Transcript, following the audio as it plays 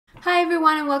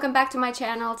everyone and welcome back to my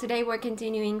channel. Today we're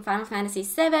continuing Final Fantasy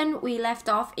VII. We left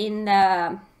off in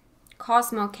the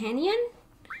Cosmo Canyon.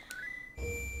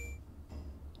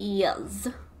 Yes.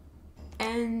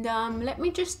 And let me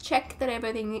just check that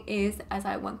everything is as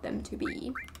I want them to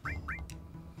be.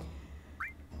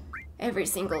 Every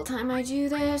single time I do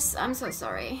this, I'm so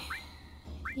sorry.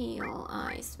 Heal,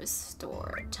 ice,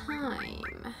 restore,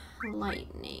 time,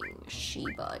 lightning,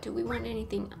 Shiva. Do we want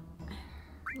anything?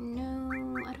 No,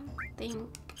 I don't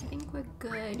think. I think we're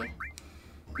good.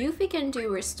 Yuffie can do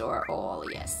restore all,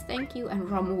 yes. Thank you, and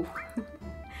Ramu.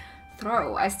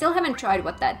 Throw. I still haven't tried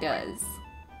what that does.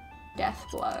 Death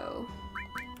blow.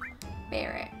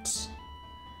 Barret.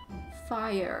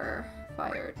 Fire.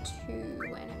 Fire 2.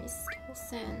 Enemy skill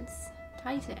sense.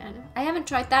 Titan. I haven't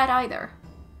tried that either.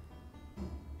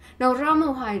 No,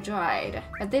 Ramu I tried,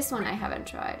 but this one I haven't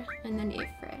tried. And then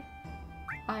Ifrit.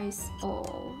 Ice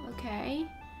all. Okay.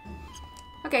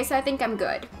 Okay, so I think I'm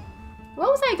good.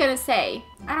 What was I gonna say?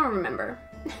 I don't remember.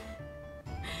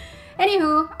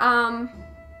 Anywho,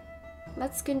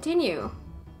 let's continue.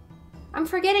 I'm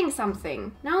forgetting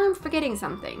something. Now I'm forgetting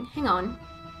something. Hang on.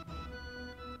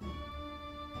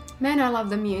 Man, I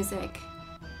love the music.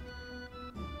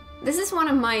 This is one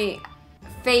of my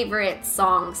favorite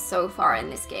songs so far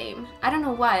in this game. I don't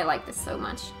know why I like this so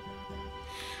much.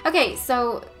 Okay,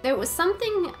 so there was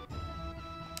something...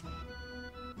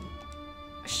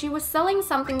 She was selling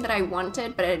something that I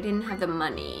wanted, but I didn't have the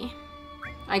money.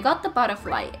 I got the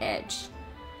butterfly edge.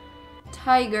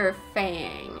 Tiger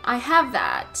fang. I have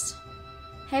that.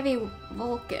 Heavy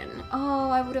Vulcan. Oh,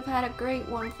 I would have had a great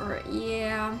one for it.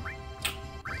 Yeah.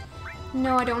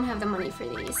 No, I don't have the money for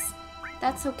these.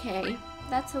 That's okay.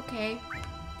 That's okay.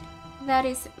 That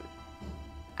is...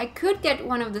 I could get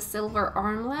one of the silver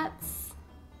armlets.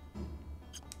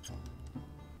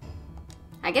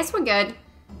 I guess we're good.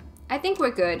 I think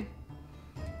we're good.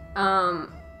 I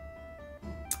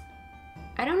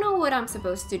don't know what I'm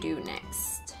supposed to do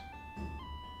next.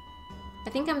 I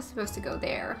think I'm supposed to go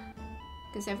there.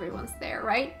 Because everyone's there,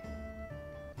 right?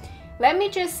 Let me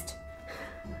just...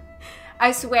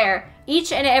 I swear,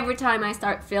 each and every time I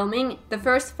start filming, the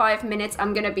first 5 minutes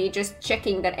I'm gonna be just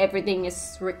checking that everything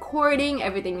is recording,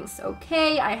 everything is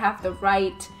okay, I have the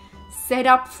right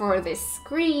setup for this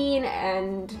screen,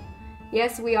 and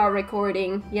yes, we are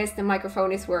recording, yes, the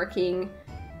microphone is working,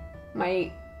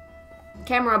 my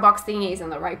camera box thingy is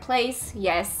in the right place,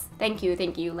 yes, thank you,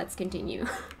 let's continue.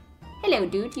 Hello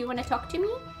dude, do you want to talk to me?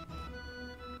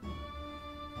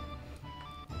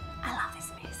 I love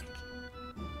this music.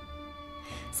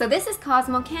 So this is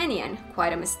Cosmo Canyon,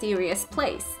 quite a mysterious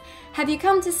place. Have you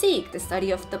come to seek the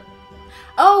study of the...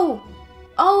 Oh!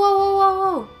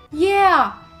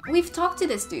 Yeah! We've talked to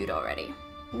this dude already.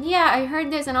 Yeah, I heard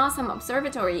there's an awesome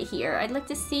observatory here. I'd like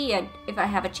to see it if I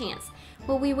have a chance.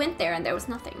 Well, we went there and there was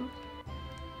nothing.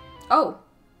 Oh.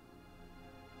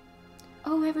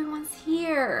 Oh, everyone's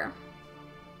here.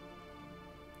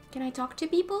 Can I talk to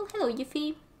people? Hello,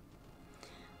 Yuffie.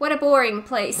 What a boring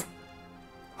place.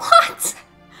 What?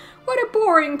 What a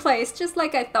boring place, just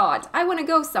like I thought. I want to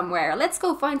go somewhere. Let's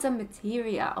go find some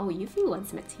materia. Oh, Yuffie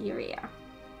wants materia.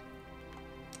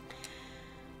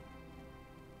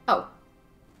 Oh.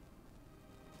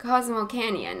 Cosmo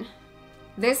Canyon.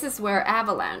 This is where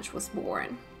Avalanche was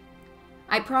born.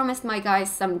 I promised my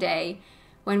guys someday,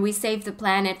 when we saved the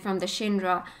planet from the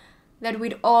Shinra, that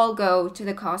we'd all go to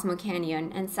the Cosmo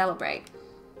Canyon and celebrate.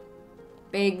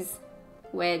 Biggs,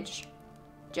 Wedge,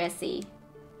 Jesse.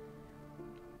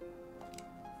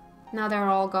 Now they're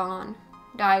all gone.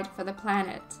 Died for the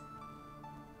planet.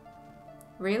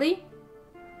 Really?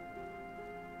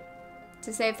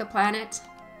 To save the planet?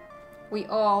 We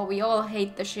all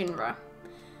hate the Shinra.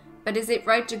 But is it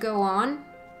right to go on?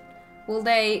 Will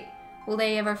they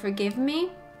ever forgive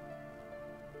me?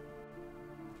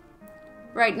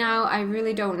 Right now, I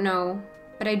really don't know.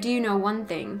 But I do know one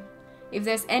thing. If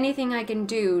there's anything I can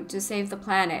do to save the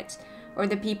planet, or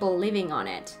the people living on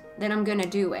it, then I'm gonna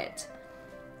do it.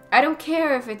 I don't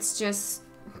care if it's just...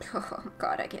 Oh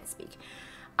god, I can't speak.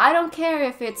 I don't care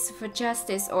if it's for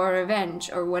justice or revenge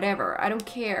or whatever. I don't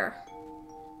care.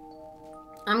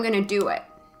 I'm gonna do it.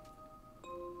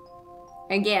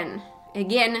 Again.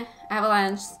 Again,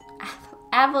 Avalanche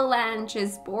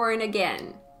is born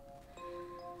again.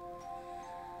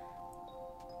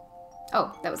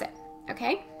 Oh, that was it.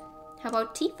 Okay. How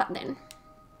about Tifa then?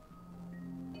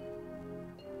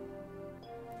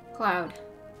 Cloud.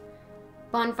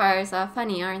 Bonfires are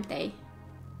funny, aren't they?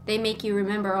 They make you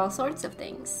remember all sorts of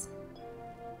things.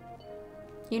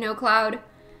 You know, Cloud,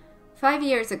 5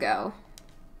 years ago...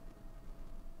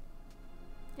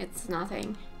 It's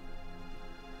nothing.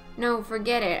 No,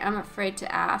 forget it. I'm afraid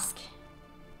to ask.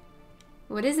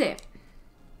 What is it?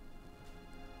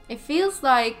 It feels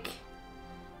like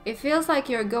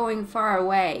you're going far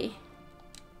away.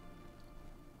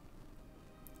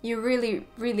 You really,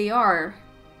 really are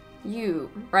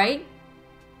you, right?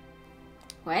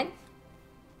 What?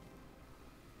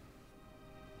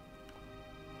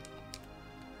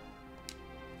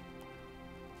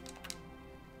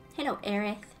 Hello,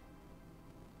 Aerith.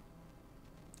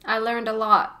 I learned a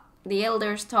lot. The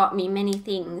elders taught me many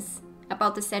things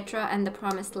about the Cetra and the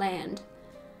Promised Land.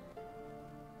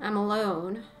 I'm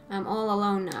alone. I'm all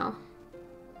alone now.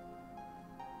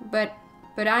 But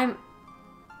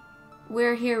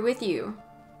we're here with you.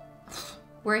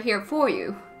 We're here for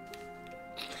you.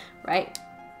 Right?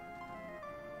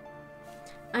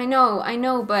 I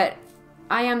know, but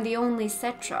I am the only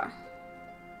Cetra.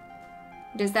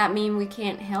 Does that mean we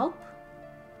can't help?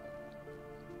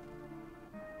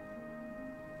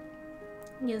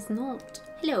 Yes, not.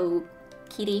 Hello,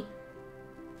 kitty.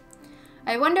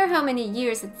 I wonder how many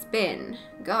years it's been.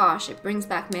 Gosh, it brings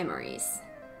back memories.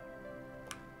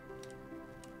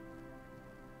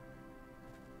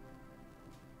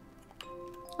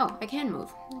 Oh, I can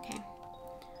move. Okay.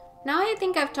 Now I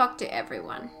think I've talked to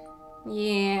everyone.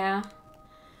 Yeah.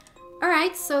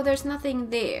 Alright, so there's nothing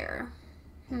there.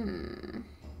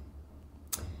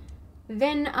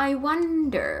 Then I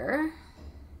wonder...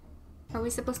 Are we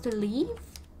supposed to leave?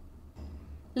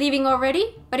 Leaving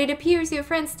already? But it appears your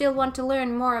friends still want to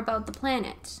learn more about the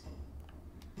planet.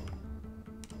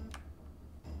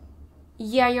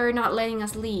 Yeah, you're not letting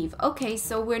us leave. Okay,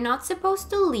 so we're not supposed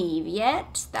to leave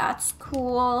yet. That's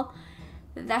cool.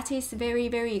 That is very,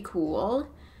 very cool.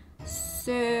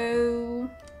 So...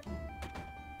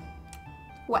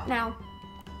 What now?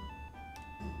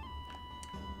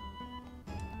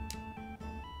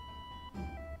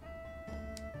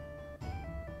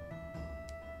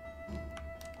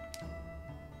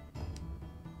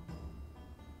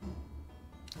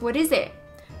 What is it?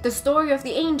 The story of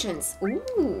the ancients.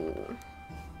 Ooh.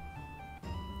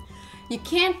 You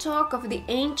can't talk of the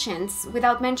ancients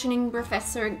without mentioning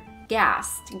Professor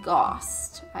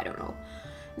Ghost. I don't know.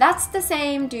 That's the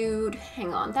same dude.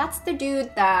 Hang on. That's the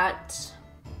dude that...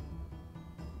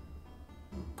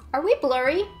 Are we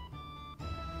blurry?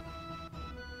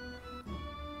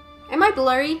 Am I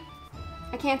blurry?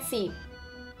 I can't see.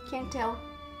 Can't tell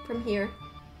from here.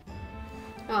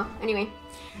 Oh, anyway.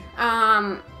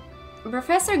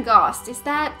 Professor Ghost, is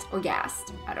that... Or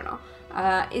Gast, I don't know.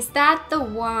 Is that the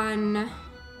one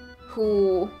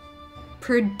who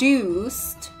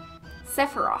produced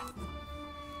Sephiroth?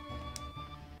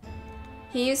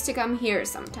 He used to come here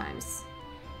sometimes.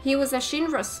 He was a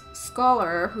Shinra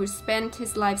scholar who spent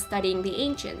his life studying the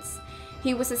ancients.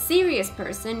 He was a serious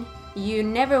person. You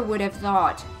never would have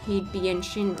thought he'd be in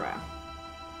Shinra.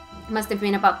 Must have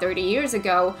been about 30 years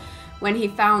ago when he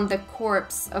found the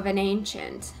corpse of an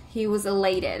ancient. He was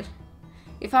elated.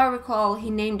 If I recall, he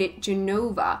named it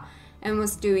Genova and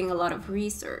was doing a lot of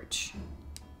research.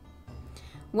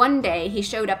 One day, he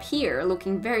showed up here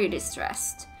looking very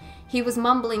distressed. He was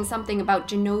mumbling something about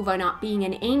Genova not being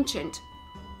an ancient.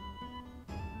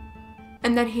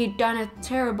 And then he'd done a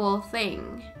terrible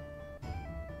thing.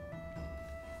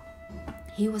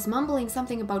 He was mumbling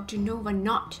something about Genova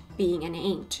not being an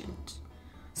ancient.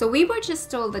 So we were just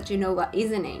told that Genova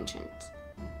is an ancient.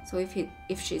 So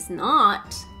if she's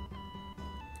not,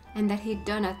 and that he'd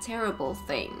done a terrible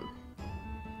thing.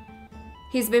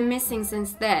 He's been missing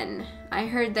since then. I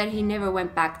heard that he never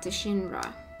went back to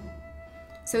Shinra.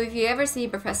 So if you ever see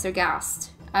Professor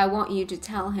Ghost, I want you to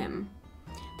tell him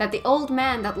that the old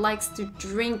man that likes to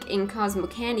drink in Cosmo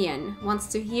Canyon wants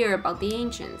to hear about the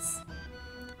ancients.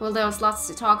 Well, there's lots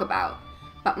to talk about,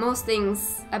 but most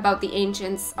things about the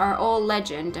ancients are all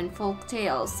legend and folk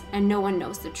tales, and no one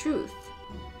knows the truth.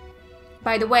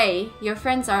 By the way, your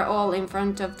friends are all in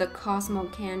front of the Cosmo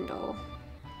Candle.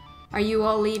 Are you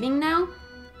all leaving now?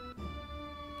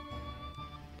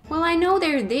 Well, I know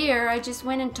they're there. I just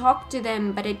went and talked to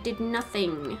them, but it did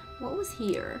nothing. What was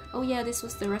here? Oh yeah, this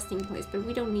was the resting place, but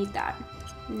we don't need that.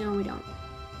 No, we don't.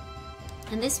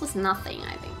 And this was nothing,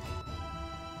 I think.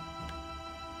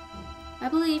 I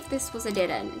believe this was a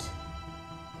dead end.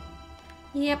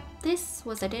 Yep, this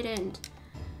was a dead end.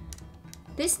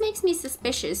 This makes me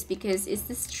suspicious because is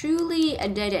this truly a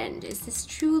dead end? Is this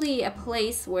truly a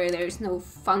place where there's no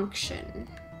function?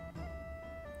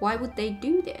 Why would they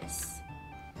do this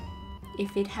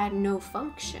if it had no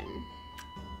function?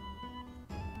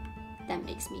 That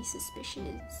makes me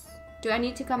suspicious. Do I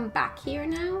need to come back here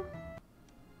now?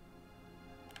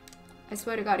 I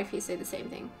swear to God if you say the same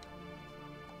thing.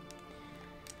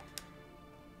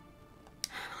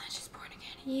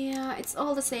 Yeah, it's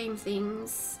all the same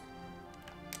things.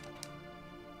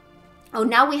 Oh,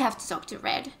 now we have to talk to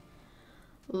Red.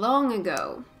 Long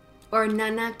ago, or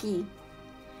Nanaki.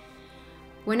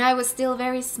 When I was still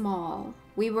very small,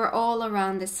 we were all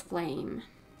around this flame.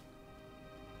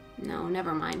 No,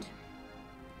 never mind.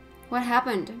 What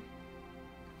happened?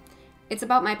 It's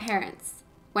about my parents.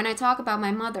 When I talk about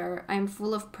my mother, I am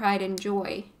full of pride and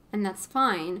joy, and that's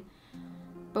fine.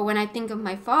 But when I think of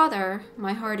my father,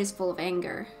 my heart is full of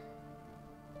anger.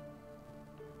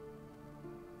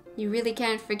 You really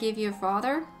can't forgive your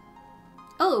father?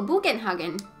 Oh,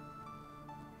 Bugenhagen.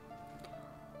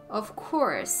 Of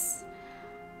course.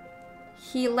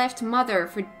 He left mother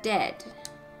for dead.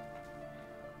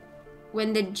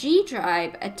 When the G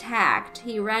tribe attacked,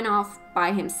 he ran off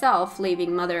by himself,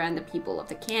 leaving mother and the people of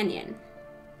the canyon.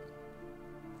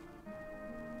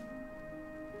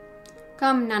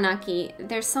 Come, Nanaki,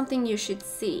 there's something you should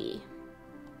see.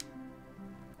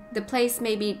 The place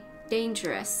may be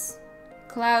dangerous.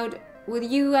 Cloud, will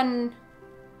you and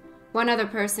one other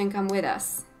person come with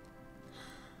us?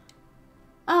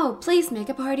 Oh, please make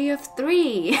a party of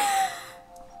 3.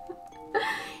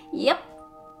 Yep.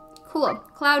 Cool.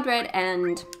 Cloud, Red,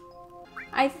 and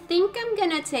I think I'm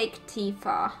gonna take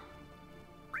Tifa.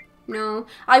 No,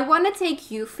 I want to take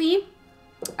Yuffie.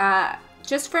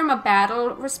 Just from a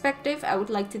battle perspective, I would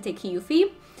like to take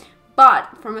Yuffie.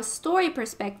 But from a story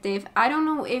perspective, I don't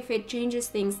know if it changes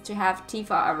things to have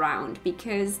Tifa around,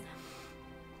 because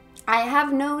I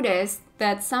have noticed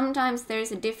that sometimes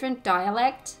there's a different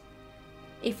dialect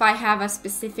if I have a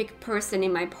specific person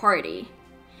in my party.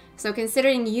 So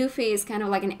considering Yuffie is kind of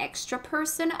like an extra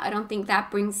person, I don't think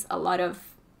that brings a lot of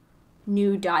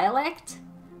new dialect,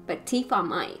 but Tifa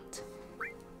might.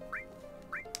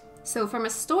 So from a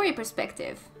story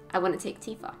perspective, I want to take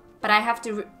Tifa. But I have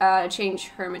to change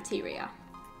her materia.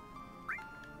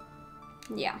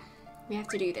 Yeah, we have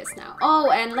to do this now. Oh,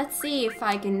 and let's see if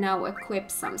I can now equip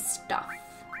some stuff.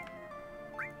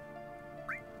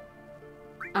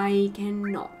 I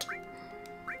cannot.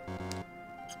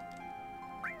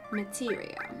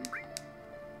 Materia.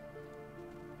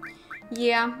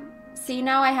 Yeah, see,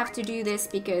 now I have to do this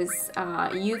because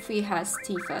Yuffie has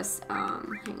Tifa's,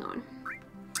 hang on.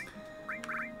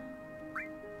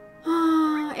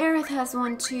 Aerith has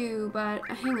one too, but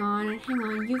hang on.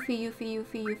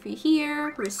 Yuffie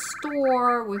here.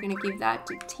 Restore, we're gonna give that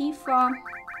to Tifa.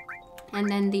 And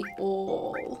then the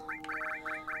all,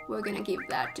 we're gonna give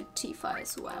that to Tifa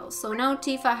as well. So now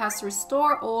Tifa has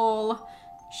Restore All,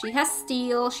 she has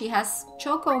Steel, she has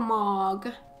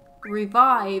Chocomog,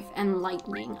 Revive, and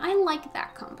Lightning. I like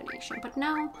that combination, but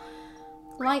now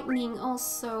Lightning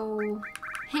also...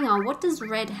 Hang on, what does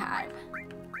Red have?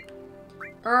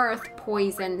 Earth,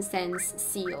 Poison, Sense,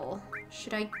 Seal.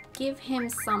 Should I give him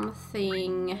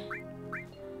something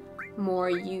more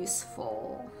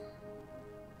useful?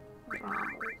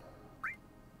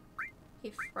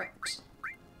 Ifrit.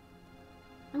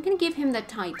 I'm gonna give him the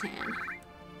Titan.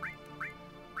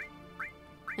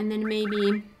 And then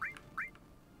maybe...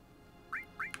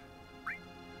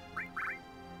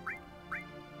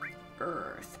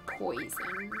 Earth,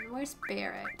 Poison. Where's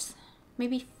Barrett?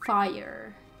 Maybe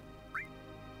Fire.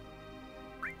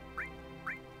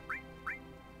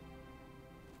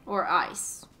 Or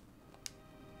Ice.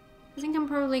 I think I'm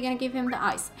probably gonna give him the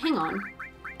Ice. Hang on.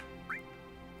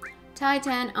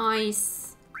 Titan,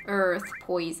 Ice, Earth,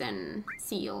 Poison,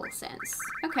 Seal, Sense.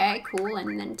 Okay, cool.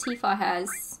 And then Tifa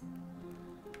has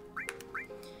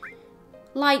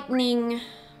Lightning,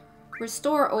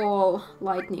 Restore All,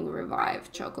 Lightning,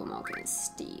 Revive, Chocomog, and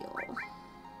Steel.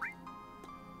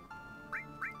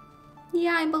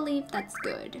 Yeah, I believe that's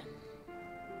good.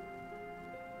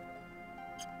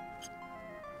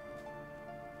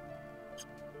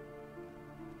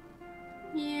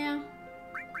 Yeah.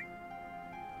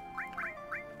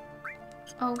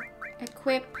 Oh,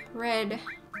 equip Red.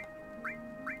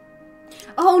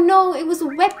 Oh no, it was a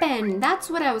weapon. That's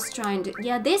what I was trying to...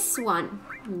 Yeah, this one.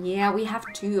 Yeah, we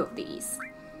have 2 of these.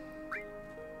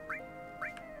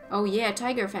 Oh yeah,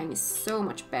 Tiger Fang is so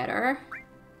much better.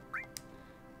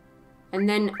 And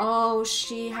then, oh,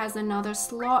 she has another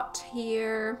slot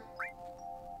here.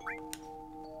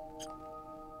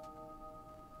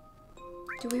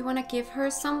 Do we want to give her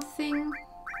something?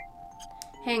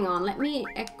 Hang on, let me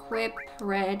equip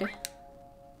Red.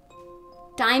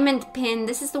 Diamond Pin,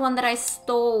 this is the one that I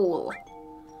stole.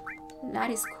 That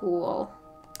is cool.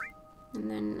 And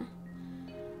then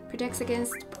protects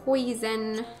against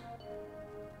poison.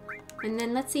 And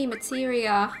then let's see,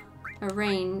 materia,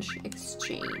 arrange,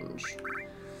 exchange.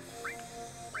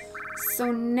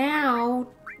 So now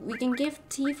we can give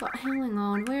Tifa. Hang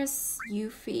on, where's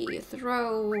Yuffie?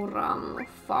 Throw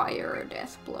fire,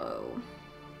 death blow.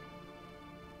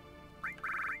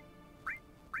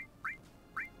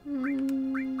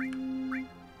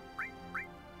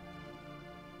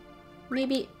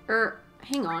 Maybe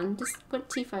hang on, just put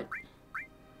Tifa.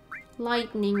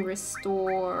 Lightning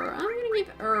restore. I'm gonna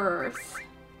give Earth.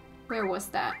 Where was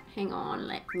that? Hang on,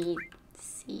 let me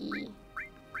see.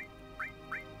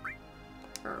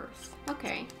 Earth.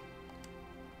 Okay.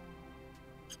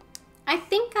 I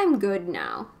think I'm good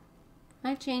now.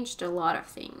 I changed a lot of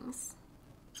things.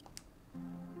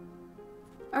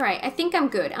 Alright, I think I'm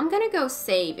good. I'm gonna go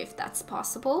save if that's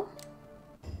possible.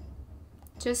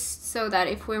 Just so that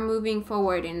if we're moving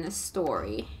forward in the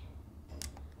story.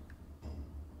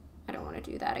 I don't want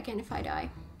to do that again if I die.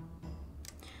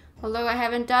 Although I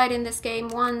haven't died in this game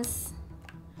once.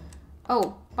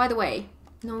 Oh, by the way.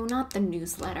 No, not the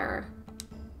newsletter.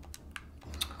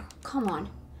 Come on.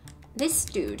 This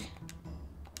dude.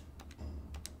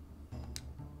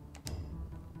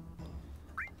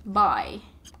 Buy.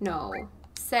 No.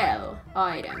 Sell.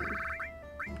 Item.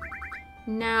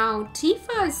 Now,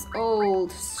 Tifa's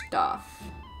old stuff.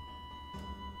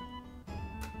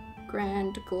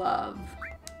 Grand glove.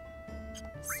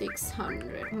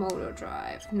 600. Motor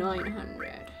drive.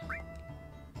 900.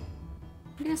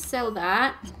 I'm gonna sell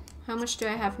that. How much do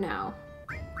I have now?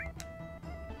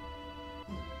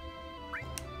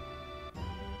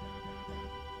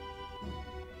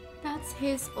 That's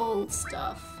his old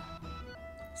stuff.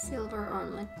 Silver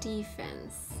armlet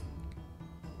defense.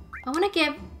 I want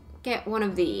to get one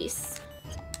of these.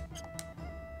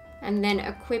 And then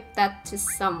equip that to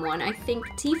someone. I think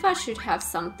Tifa should have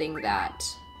something that...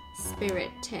 Spirit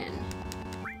 10.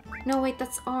 No, wait,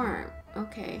 that's arm.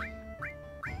 Okay.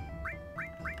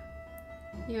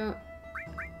 Yeah.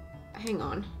 Hang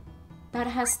on. That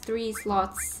has 3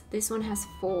 slots. This one has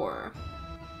 4.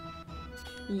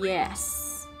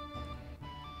 Yes.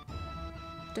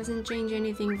 Doesn't change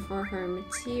anything for her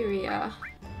materia.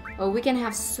 Oh, we can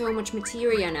have so much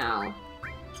materia now.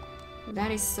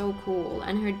 That is so cool.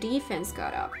 And her defense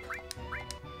got up.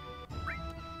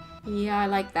 Yeah, I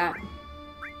like that.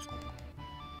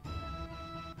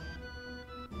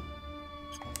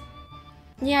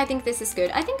 Yeah, I think this is good.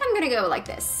 I think I'm gonna go like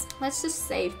this. Let's just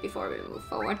save before we move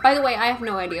forward. By the way, I have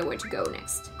no idea where to go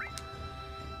next.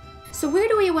 So where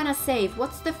do we want to save?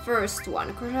 What's the first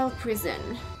one? Corel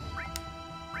Prison.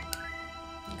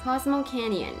 Cosmo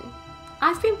Canyon.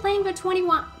 I've been playing for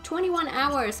 21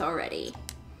 hours already.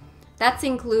 That's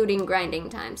including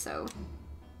grinding time, so...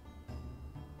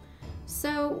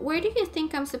 So, where do you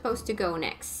think I'm supposed to go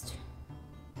next?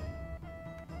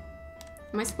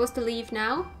 Am I supposed to leave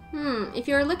now? If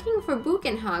you're looking for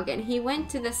Buchenhagen, he went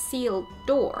to the sealed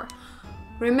door.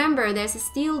 Remember, there's a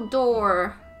steel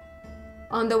door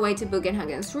on the way to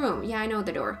Buchenhagen's room. Yeah, I know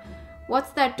the door.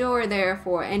 What's that door there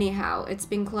for anyhow? It's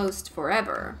been closed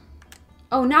forever.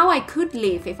 Oh, now I could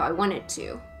leave if I wanted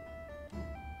to.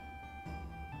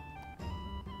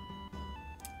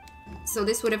 So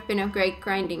this would have been a great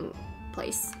grinding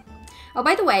place. Oh,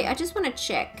 by the way, I just want to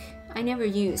check. I never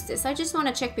used this. I just want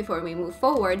to check before we move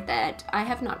forward that I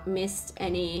have not missed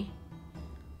any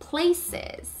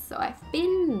places. So I've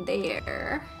been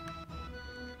there.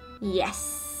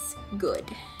 Yes. Good.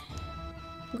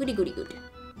 Goody, goody, good.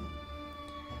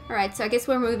 Alright, so I guess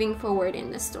we're moving forward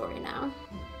in the story now.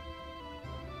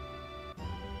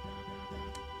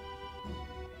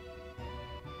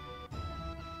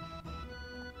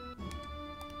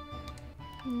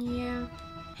 Yeah.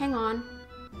 Hang on.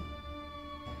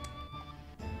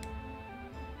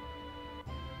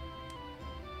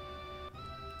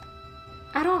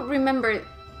 I don't remember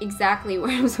exactly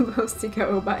where I'm supposed to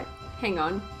go, but hang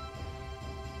on.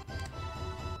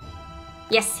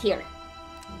 Yes, here.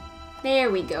 There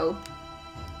we go.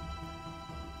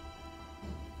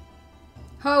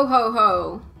 Ho, ho,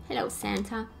 ho. Hello,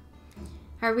 Santa.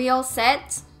 Are we all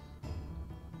set?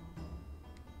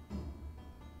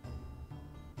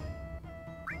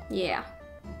 Yeah.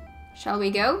 Shall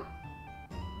we go?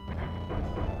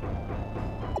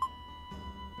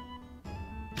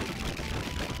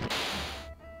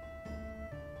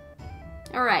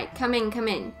 Alright, come in, come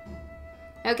in.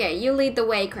 Okay, you lead the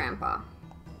way, Grandpa.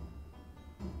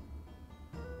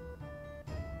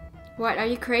 What, are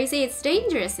you crazy? It's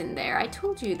dangerous in there. I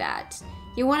told you that.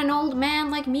 You want an old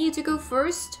man like me to go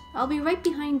first? I'll be right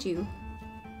behind you.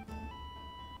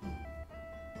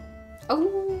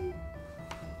 Oh.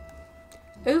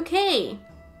 Okay.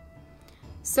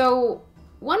 So,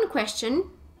 one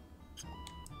question.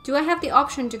 Do I have the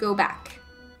option to go back?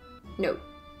 No.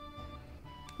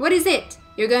 What is it?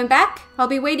 You're going back? I'll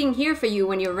be waiting here for you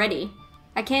when you're ready.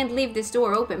 I can't leave this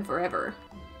door open forever.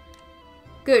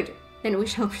 Good. Then we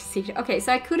shall proceed. Okay,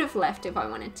 so I could have left if I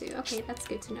wanted to. Okay, that's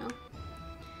good to know.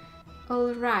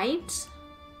 Alright.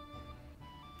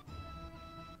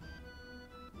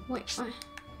 Wait, what?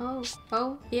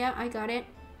 Oh, yeah, I got it.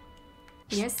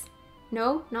 Yes.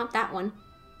 No, not that one.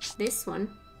 This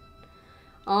one.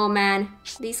 Oh man,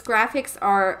 these graphics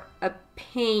are a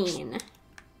pain.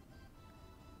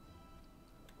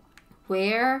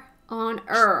 Where on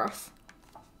earth,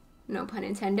 no pun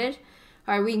intended,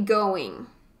 are we going?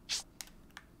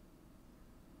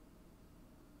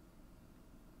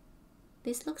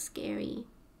 This looks scary.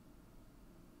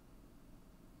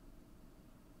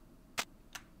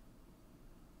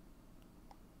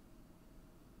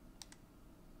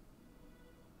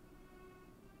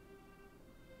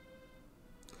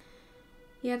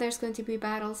 Yeah, there's going to be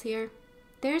battles here.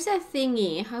 There's a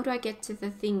thingy. How do I get to the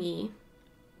thingy?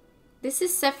 This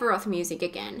is Sephiroth music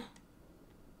again.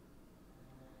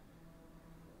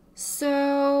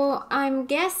 So, I'm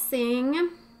guessing...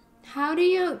 How do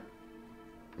you...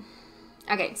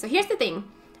 Okay, so here's the thing.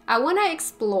 I want to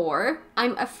explore.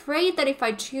 I'm afraid that if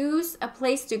I choose a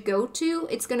place to go to,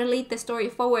 it's going to lead the story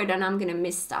forward and I'm going to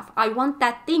miss stuff. I want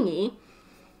that thingy.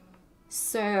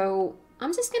 So,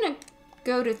 I'm just going to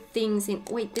go to things in...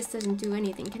 Wait, this doesn't do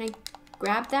anything. Can I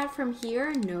grab that from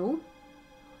here? No.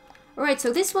 Alright,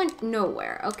 so this went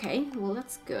nowhere. Okay, well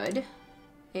that's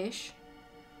good-ish.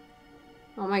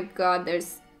 Oh my god,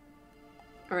 there's...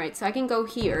 Alright, so I can go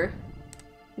here.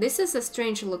 This is a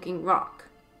strange looking rock.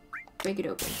 Break it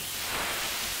open.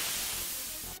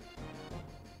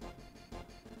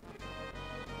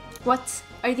 What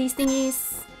are these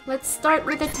thingies? Let's start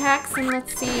with attacks and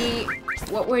let's see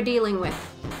what we're dealing with.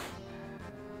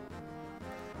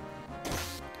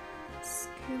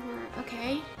 Skewer,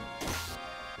 okay.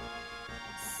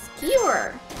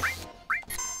 Skewer!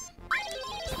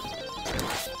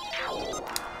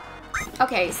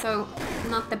 Okay, so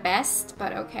not the best,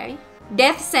 but okay.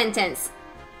 Death sentence!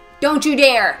 Don't you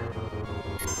dare!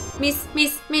 Miss,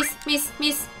 miss, miss, miss,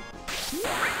 miss.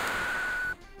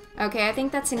 Okay, I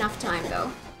think that's enough time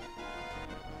though.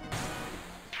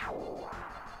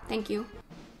 Thank you.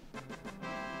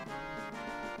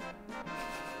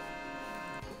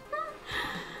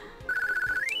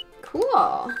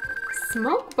 Cool.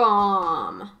 Smoke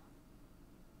bomb.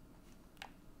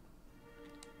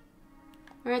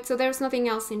 Alright, so there's nothing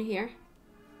else in here.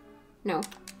 No.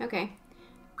 Okay.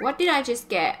 What did I just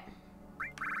get?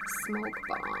 Smoke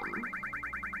bomb.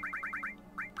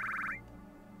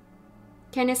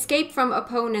 Can escape from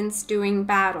opponents during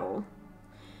battle.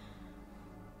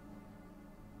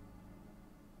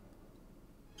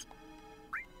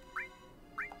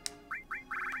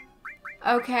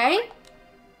 Okay.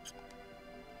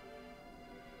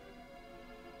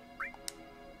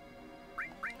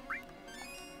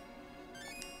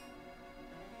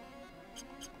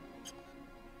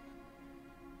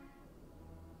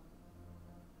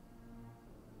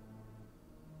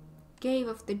 Gave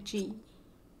of the G.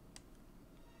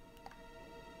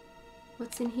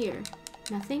 What's in here?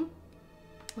 Nothing?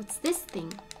 What's this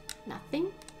thing?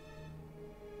 Nothing?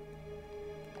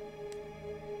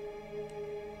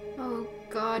 Oh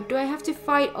god, do I have to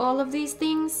fight all of these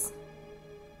things?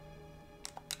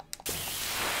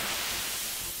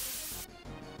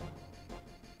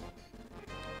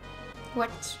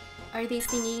 What are these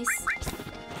thingies?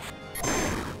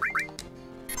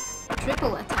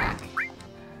 Triple attack.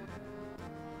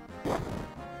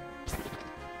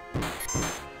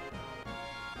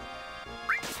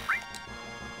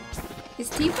 Is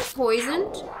Tifa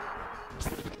poisoned?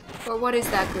 Or what is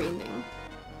that green thing?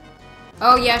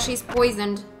 Oh yeah, she's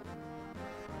poisoned.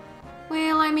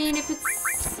 Well, I mean,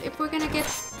 if we're gonna get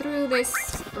through this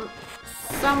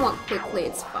somewhat quickly,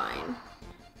 it's fine.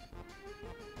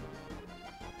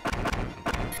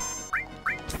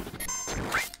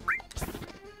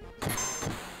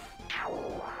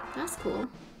 That's cool.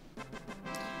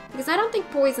 Because I don't think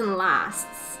poison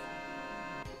lasts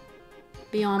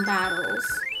beyond battles.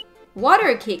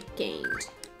 Water kick gained.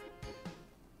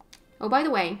 Oh, by the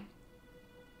way,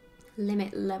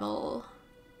 limit level.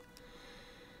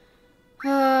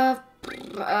 I'm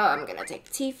gonna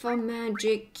take Tifa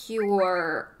Magic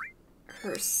Cure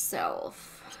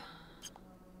herself.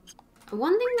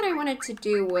 One thing that I wanted to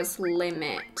do was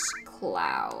limit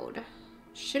Cloud.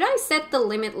 Should I set the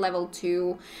limit level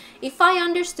 2? If I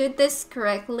understood this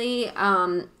correctly,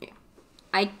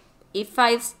 if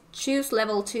I choose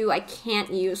level 2, I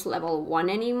can't use level 1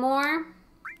 anymore.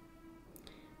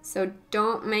 So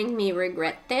don't make me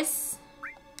regret this.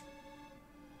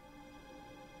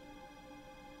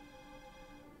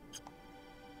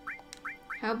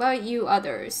 How about you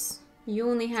others? You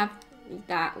only have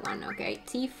that one. Okay,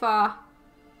 Tifa.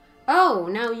 Oh,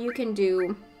 now you can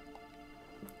do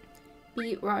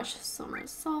Beat Rush,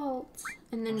 Somersault.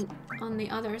 And then on the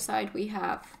other side we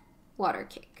have Water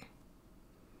Kick.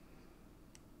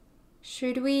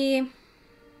 Should we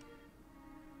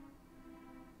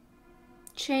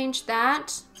change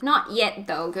that? Not yet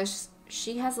though, because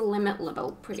she has a limit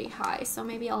level pretty high. So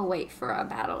maybe I'll wait for a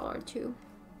battle or two.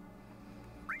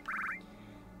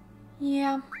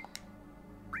 Yeah.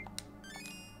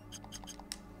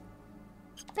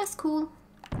 That's cool.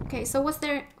 Okay, so what's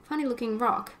their funny looking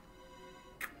rock?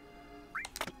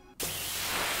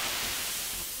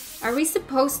 Are we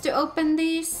supposed to open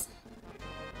these?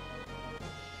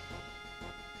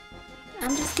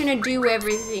 I'm just gonna do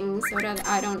everything so that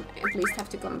I don't at least have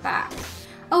to come back.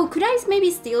 Oh, could I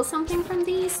maybe steal something from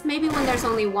these? Maybe when there's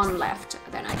only one left,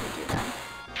 then I can do that.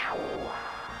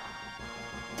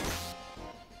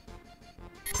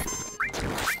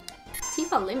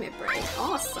 Tifa Limit Break,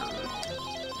 awesome.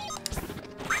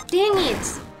 Dang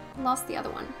it! Lost the other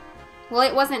one. Well,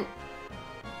 it wasn't...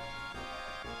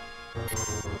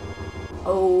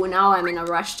 Oh, now I'm in a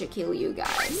rush to kill you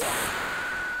guys.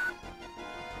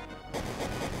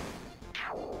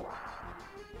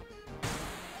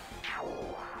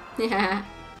 Yeah.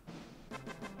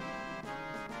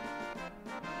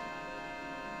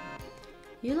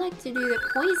 You like to do the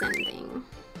poison thing.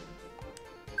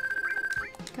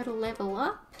 Gotta level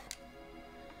up.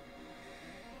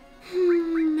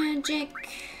 Magic.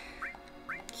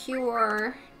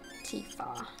 Cure.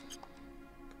 Tifa.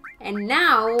 And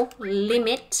now,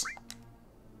 limit.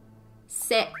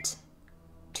 Set.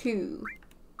 2.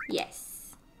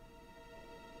 Yes.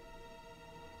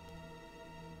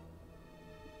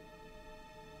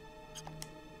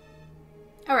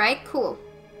 Alright, cool.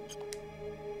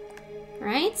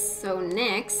 Alright, so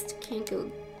next, can't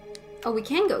go... Oh, we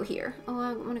can go here. Oh,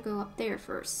 I want to go up there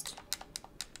first.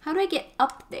 How do I get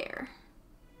up there?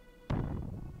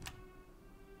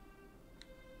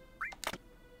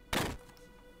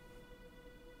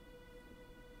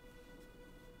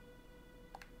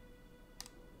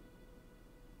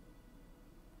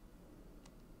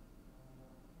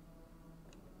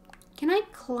 Can I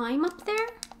climb up there?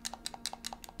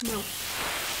 No.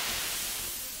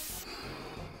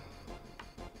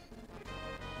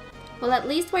 Well, at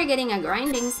least we're getting a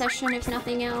grinding session, if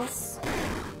nothing else.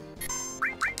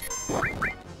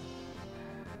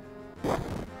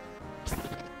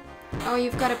 Oh,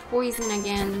 you've got a poison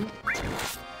again.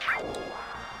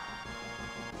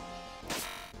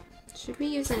 Should we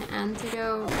use an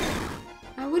antidote?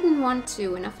 I wouldn't want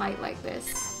to in a fight like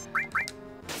this.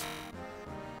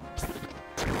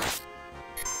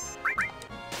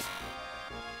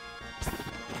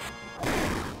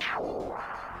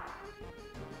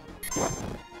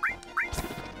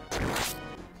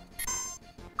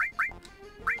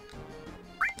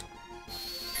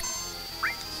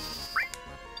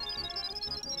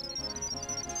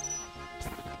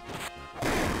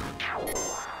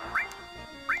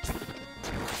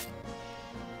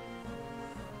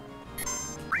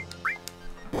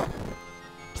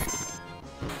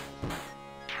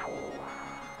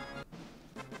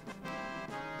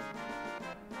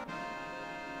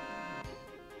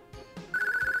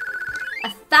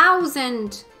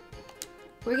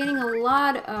 We're getting a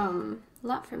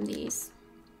lot from these.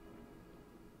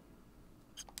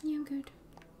 Yeah, I'm good.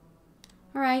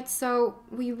 Alright, so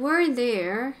we were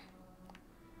there.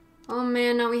 Oh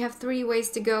man, now we have 3 ways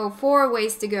to go. 4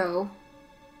 ways to go.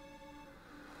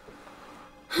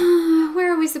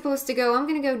 Where are we supposed to go? I'm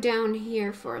gonna go down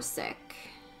here for a sec.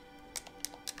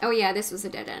 Oh yeah, this was a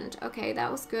dead end. Okay,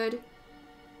 that was good.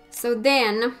 So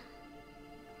then...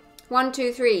 1,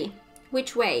 2, 3.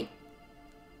 Which way?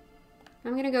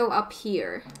 I'm gonna go up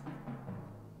here.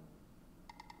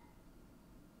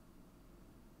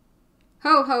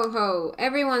 Ho ho ho!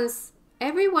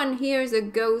 Everyone hears a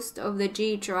ghost of the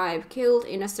G tribe killed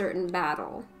in a certain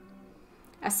battle.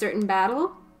 A certain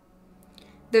battle?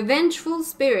 The vengeful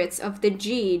spirits of the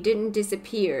G didn't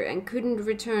disappear and couldn't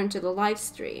return to the live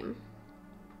stream.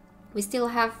 We still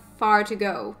have far to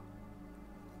go.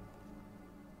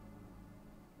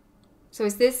 So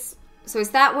is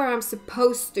that where I'm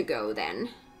supposed to go then?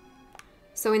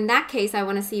 So in that case, I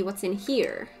want to see what's in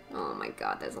here. Oh my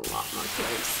god, there's a lot more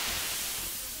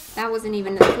kills. That wasn't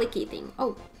even a clicky thing.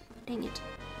 Oh, dang it.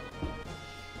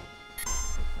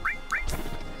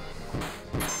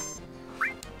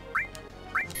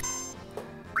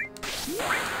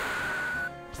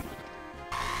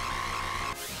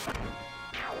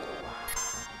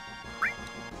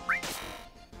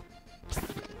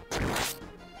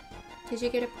 Did you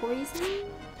get a poison?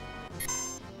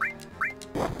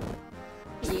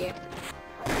 Yep.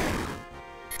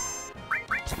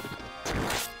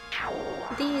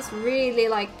 These really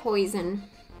like poison.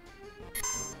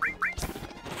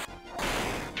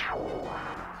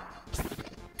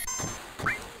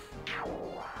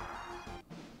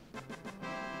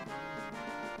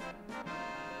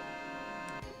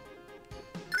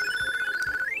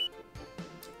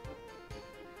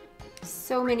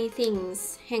 So many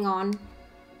things. Hang on.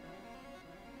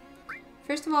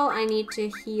 First of all, I need to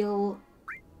heal.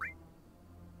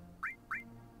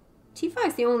 Tifa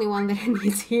is the only one that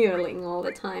needs healing all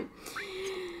the time.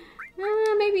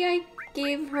 Maybe I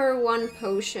gave her one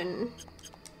potion.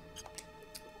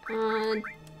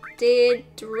 Did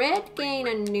Red gain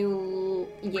a new...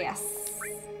 Yes.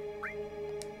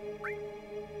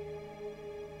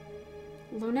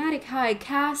 Lunatic High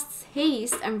casts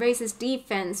haste and raises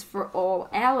defense for all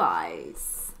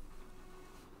allies.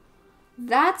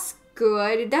 That's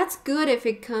good. That's good if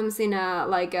it comes in a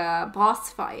like a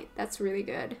boss fight. That's really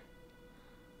good.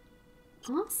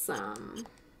 Awesome.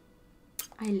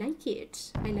 I like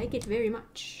it. I like it very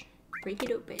much. Break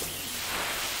it open.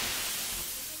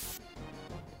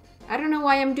 I don't know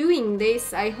why I'm doing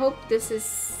this. I hope this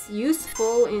is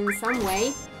useful in some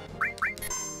way.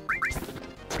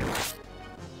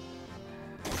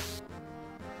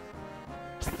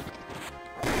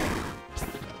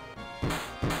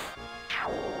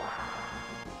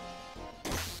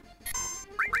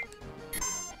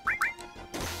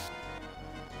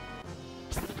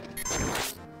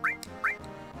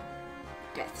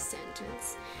 Death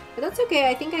sentence. But that's okay.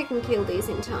 I think I can kill these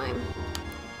in time.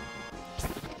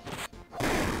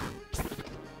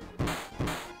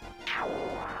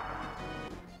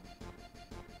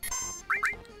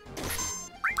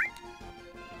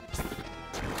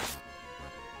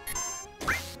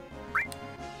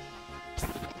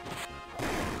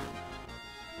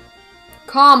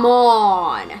 Come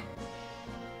on!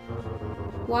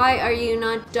 Why are you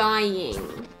not dying?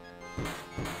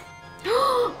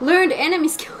 Learned enemy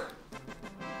skill.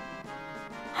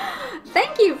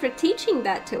 Thank you for teaching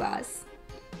that to us.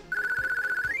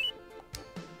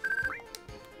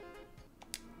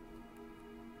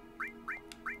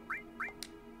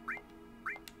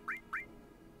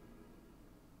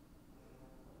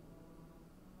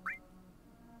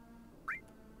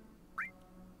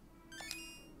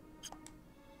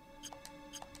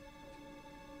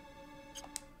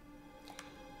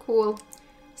 Cool.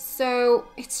 So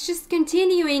it's just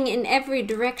continuing in every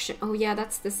direction. Oh yeah,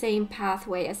 that's the same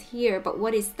pathway as here, but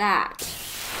what is that?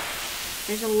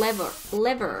 There's a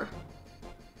lever.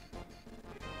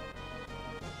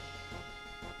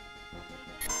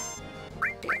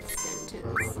 Death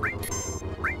sentence.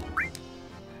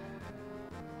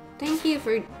 Thank you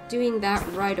for doing that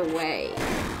right away.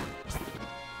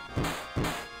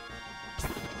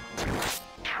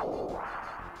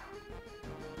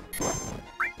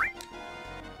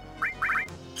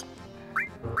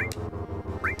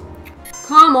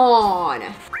 Come on!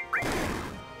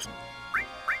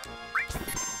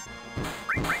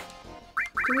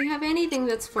 Do we have anything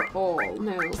that's for all?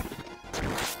 No.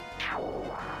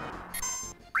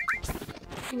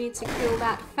 We need to kill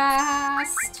that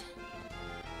fast.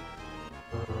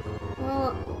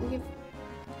 Well, you've...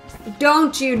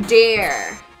 Don't you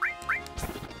dare!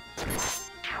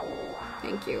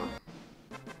 Thank you.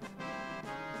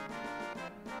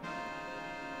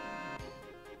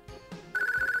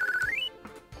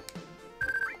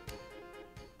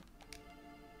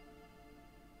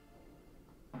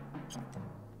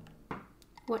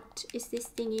 What is this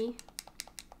thingy?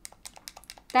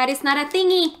 That is not a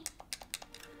thingy!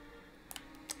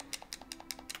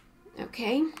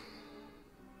 Okay.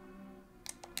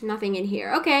 Nothing in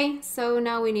here. Okay, so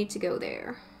now we need to go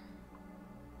there.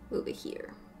 Over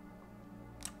here.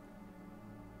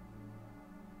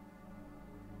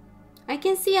 I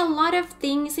can see a lot of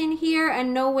things in here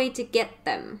and no way to get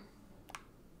them.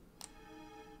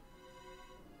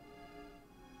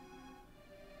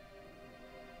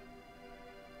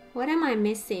 What am I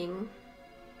missing?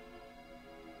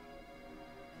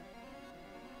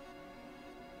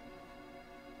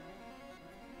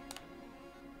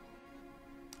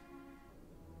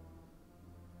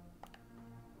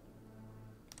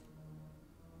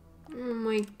 Oh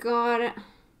my god.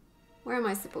 Where am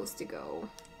I supposed to go?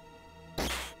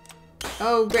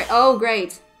 Oh, great. Oh,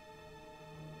 great.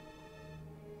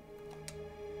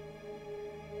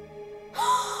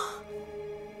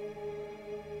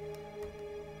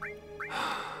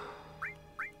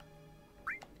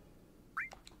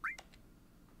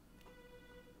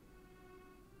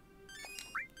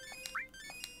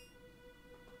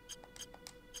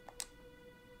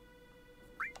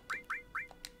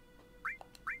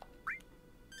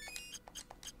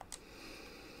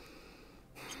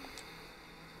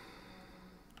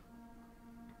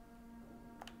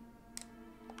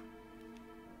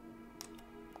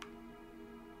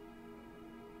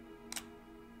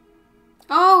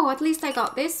 at least I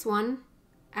got this one.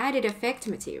 Added effect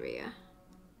materia.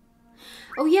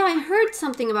 Oh yeah, I heard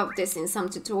something about this in some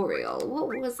tutorial. What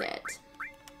was it?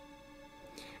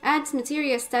 Adds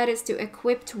materia status to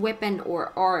equipped weapon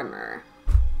or armor.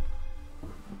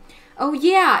 Oh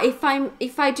yeah, if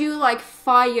I do like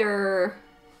fire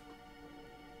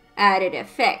added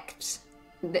effect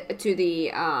to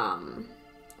the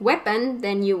weapon,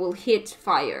 then you will hit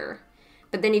fire.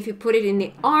 But then if you put it in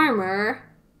the armor,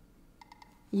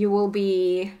 you will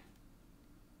be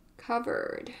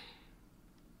covered.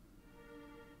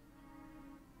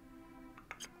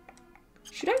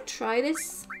 Should I try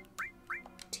this?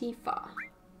 Tifa.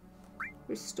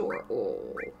 Restore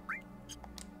all.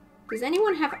 Does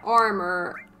anyone have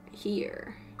armor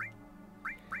here?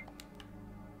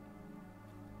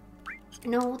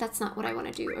 No, that's not what I want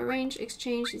to do. Arrange,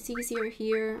 exchange, it's easier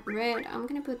here. Red, I'm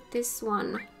gonna put this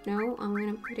one. No, I'm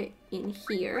gonna put it in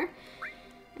here.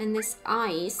 And this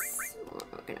ice,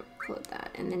 we're gonna put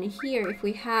that. And then here, if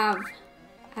we have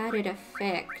added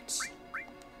effect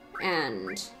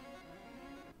and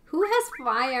who has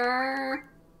fire?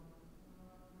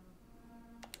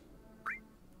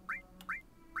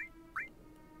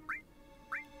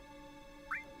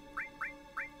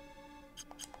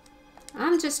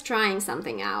 I'm just trying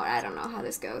something out. I don't know how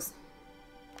this goes.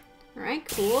 Alright,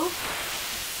 cool.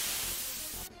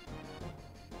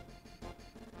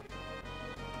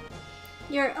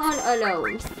 You're all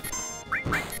alone.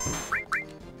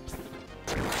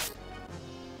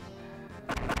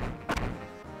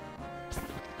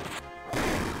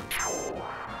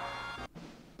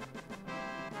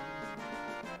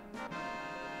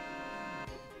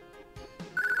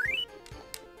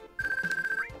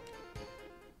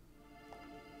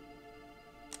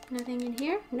 Nothing in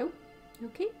here? Nope.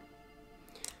 Okay.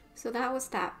 So that was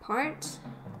that part.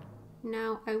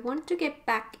 Now I want to get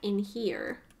back in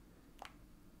here.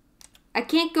 I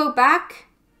can't go back?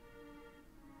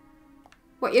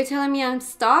 What, you're telling me I'm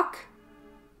stuck?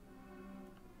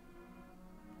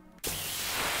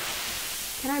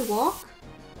 Can I walk?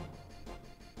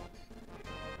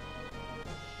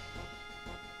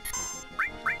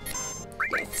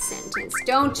 Death sentence.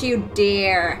 Don't you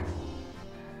dare!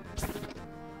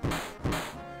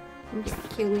 I'm gonna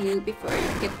kill you before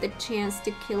you get the chance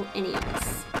to kill any of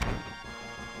us.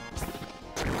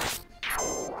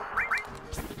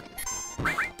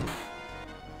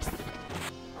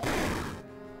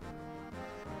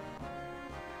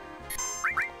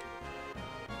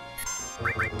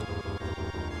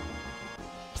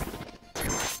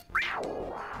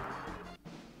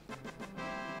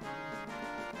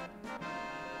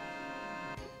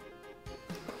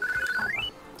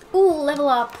 Ooh, level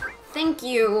up. Thank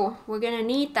you. We're gonna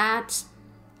need that.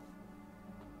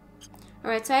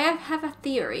 Alright, so I have a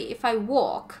theory. If I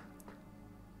walk,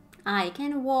 I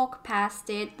can walk past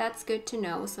it. That's good to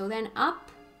know. So then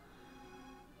up.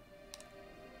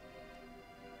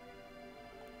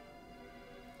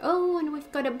 Oh, and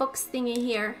we've got a box thingy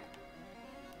here.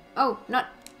 Oh, not...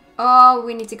 Oh,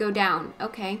 we need to go down.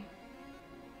 Okay.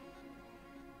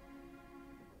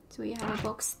 So we have a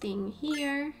box thing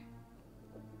here.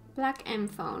 Black M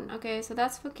phone. Okay, so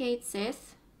that's for Kate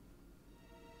Sith.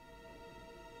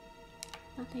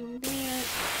 Nothing there.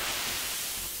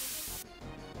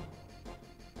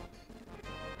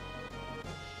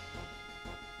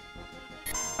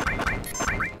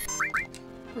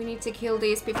 We need to kill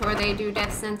these before they do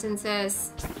death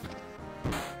sentences.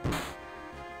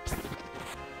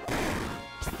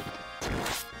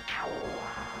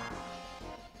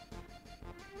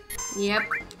 Yep.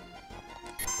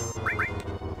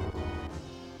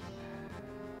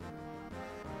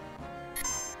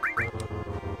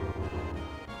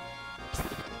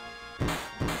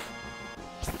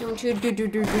 Don't you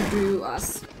do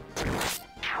us.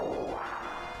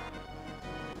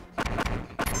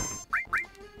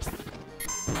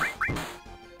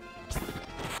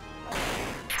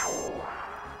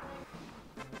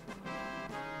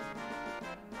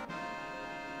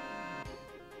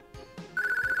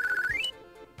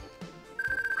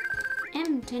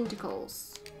 M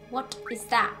tentacles. What is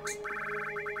that?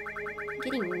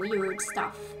 Getting weird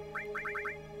stuff.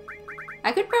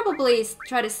 I could probably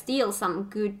try to steal some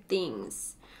good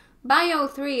things. Bio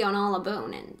 3 on all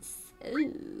opponents.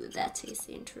 Ooh, that is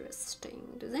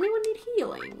interesting. Does anyone need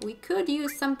healing? We could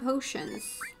use some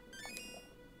potions.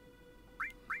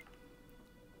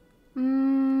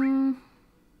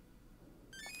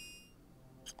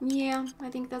 Yeah, I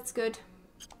think that's good.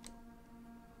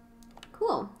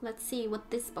 Cool. Let's see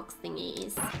what this box thingy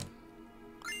is.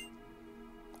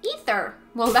 Ether!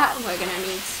 Well, that we're gonna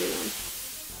need soon.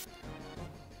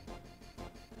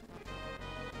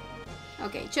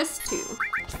 Okay, just 2.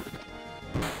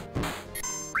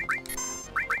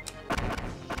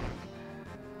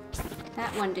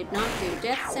 That one did not do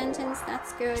death sentence,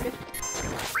 that's good.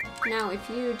 Now if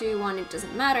you do one, it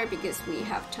doesn't matter because we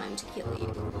have time to kill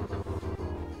you.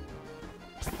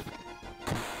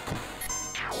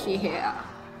 Yeah.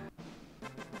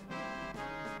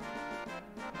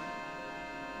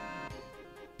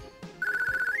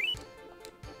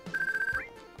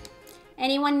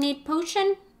 Anyone need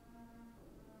potion?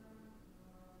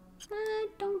 I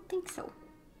don't think so.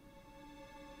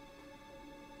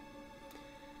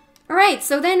 Alright,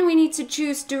 so then we need to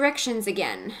choose directions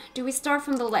again. Do we start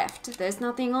from the left? There's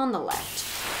nothing on the left.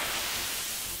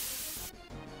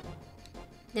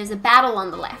 There's a battle on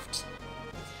the left.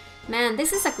 Man,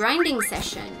 this is a grinding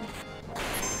session.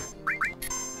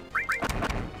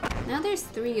 Now there's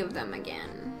 3 of them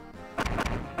again.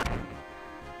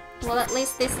 Well, at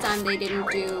least this time they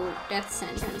didn't do death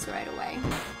sentence right away.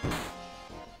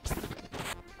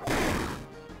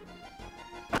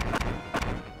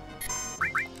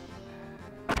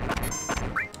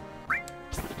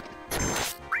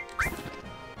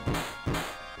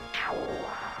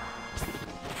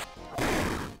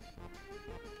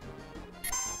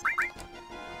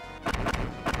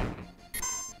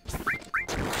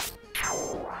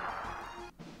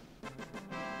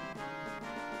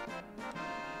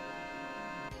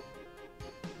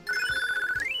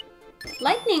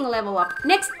 Lightning level up.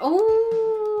 Next.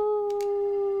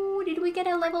 Oh, did we get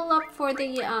a level up for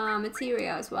the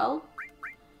materia as well?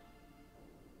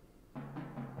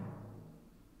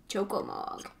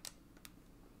 Chocomog.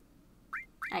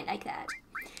 I like that.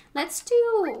 Let's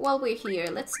do, while we're here,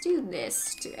 let's do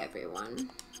this to everyone.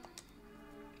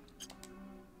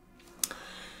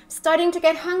 Starting to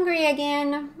get hungry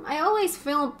again. I always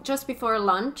film just before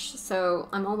lunch, so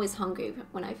I'm always hungry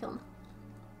when I film.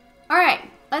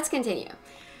 Alright, let's continue.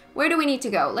 Where do we need to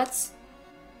go? Let's...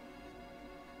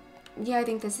 Yeah, I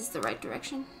think this is the right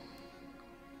direction.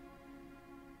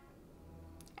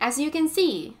 As you can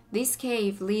see, this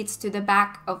cave leads to the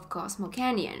back of Cosmo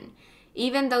Canyon.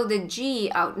 Even though the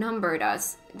G outnumbered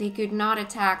us, they could not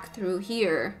attack through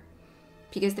here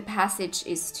because the passage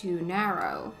is too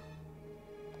narrow.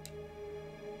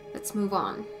 Let's move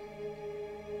on.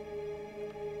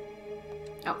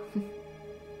 Oh.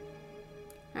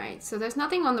 Alright, so there's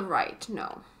nothing on the right.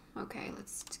 No. Okay,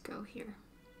 let's go here.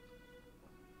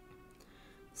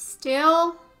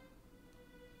 Still?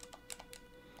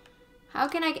 How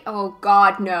can I... Oh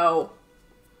god, no.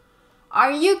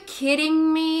 Are you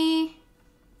kidding me?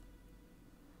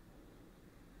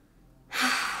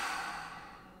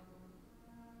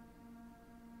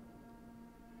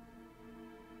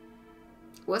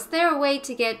 Was there a way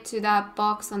to get to that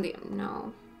box on the...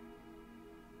 No.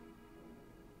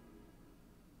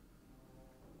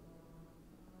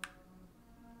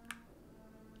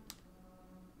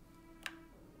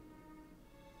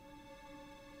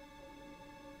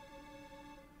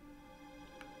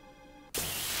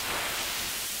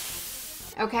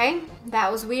 Okay,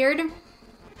 that was weird.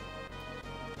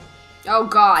 Oh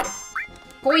god.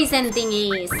 Poison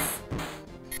thingies.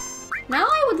 Now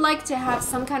I would like to have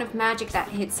some kind of magic that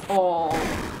hits all.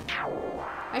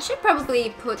 I should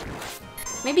probably put...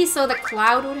 Maybe so the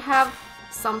cloud would have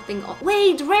something...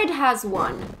 Wait, red has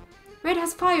one. Red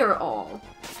has fire all.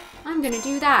 I'm gonna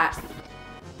do that.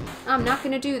 I'm not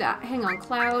gonna do that. Hang on,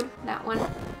 cloud. That one.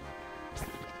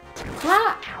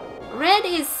 Red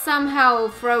is somehow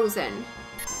frozen.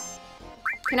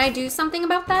 Can I do something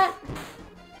about that?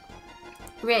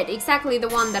 Red, exactly the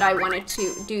one that I wanted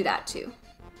to do that to.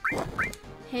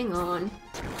 Hang on.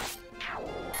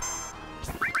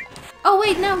 Oh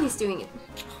wait, now he's doing it.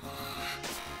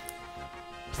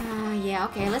 Yeah,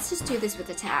 okay, let's just do this with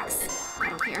attacks. I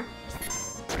don't care.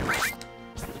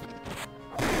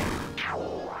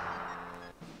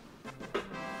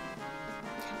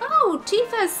 Oh,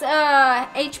 Tifa's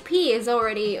HP is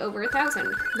already over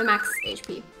 1,000. The max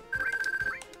HP.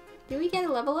 Did we get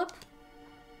a level up?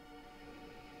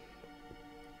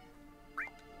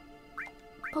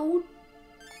 Potions.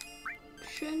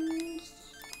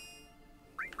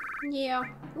 Yeah.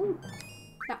 Ooh,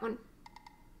 that one.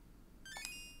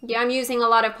 Yeah, I'm using a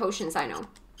lot of potions, I know.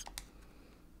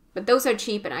 But those are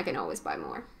cheap and I can always buy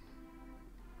more.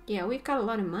 Yeah, we've got a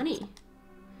lot of money.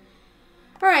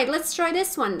 Alright, let's try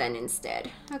this one then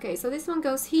instead. Okay, so this one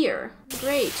goes here.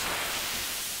 Great.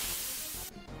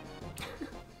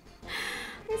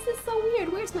 This is so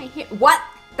weird. Where's my hair? What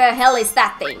the hell is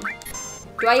that thing?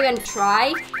 Do I even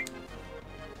try?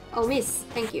 Oh, miss.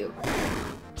 Thank you.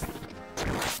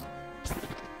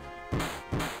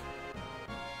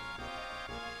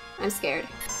 I'm scared.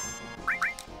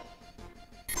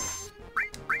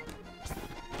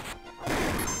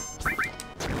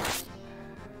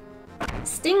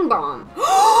 Sting Bomb.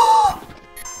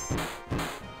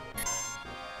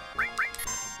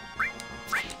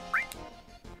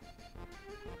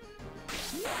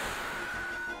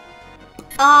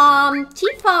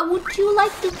 Tifa, would you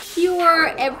like to cure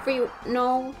every...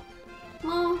 No?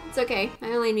 Well, it's okay.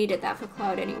 I only needed that for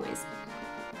Cloud anyways.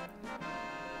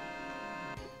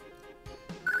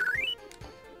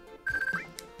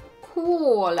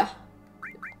 Cool.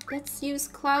 Let's use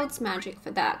Cloud's magic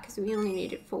for that, because we only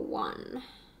need it for one.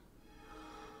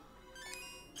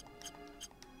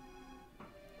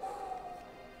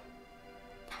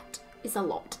 That is a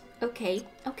lot. Okay,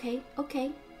 okay,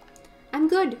 okay. I'm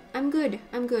good, I'm good,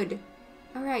 I'm good.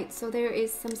 Alright, so there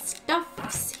is some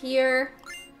stuffs here.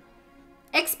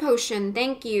 X potion,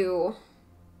 thank you.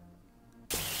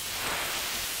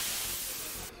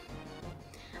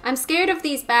 I'm scared of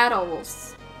these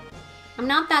battles. I'm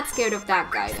not that scared of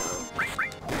that guy though.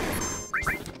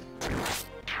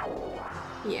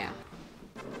 Yeah.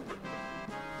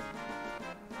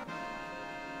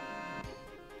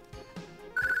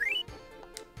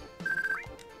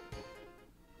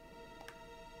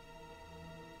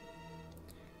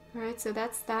 Alright, so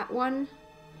that's that one.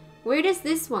 Where does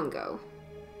this one go?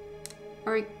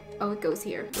 Or, oh, it goes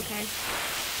here. Okay.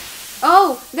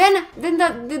 Oh, then the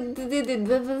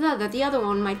other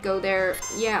one might go there.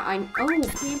 Yeah, oh,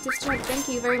 preemptive strike. Thank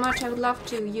you very much. I would love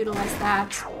to utilize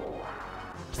that.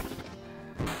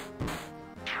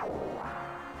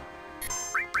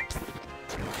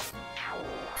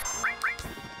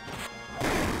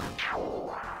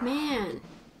 Man,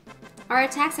 our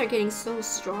attacks are getting so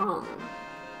strong.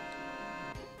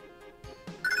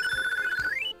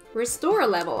 Restore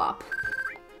level up.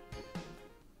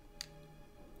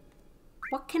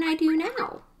 What can I do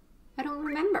now? I don't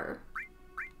remember.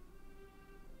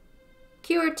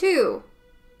 Cure 2.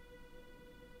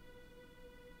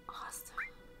 Awesome.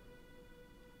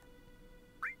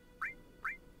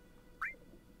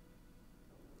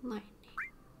 Lightning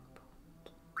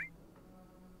bolt.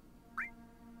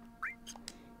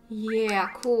 Yeah,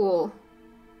 cool.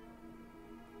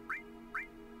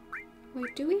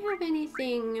 Wait, do we have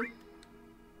anything?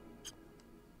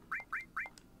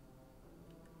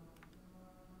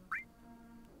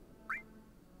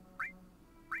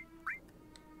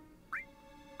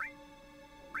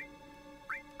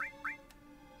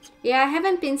 Yeah, I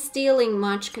haven't been stealing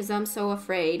much because I'm so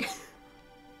afraid.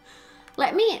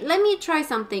 Let me try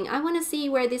something. I want to see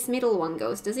where this middle one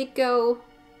goes. Does it go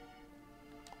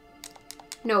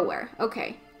nowhere?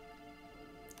 Okay.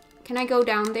 Can I go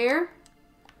down there?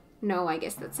 No, I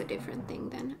guess that's a different thing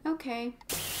then. Okay.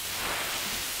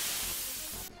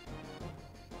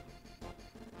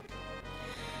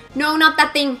 No, not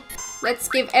that thing. Let's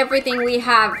give everything we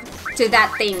have to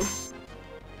that thing.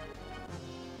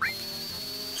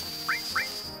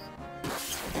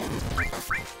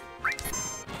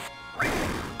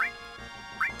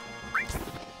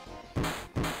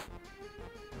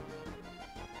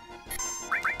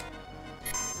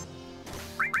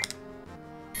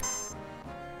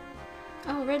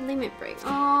 Oh, red limit break. Oh,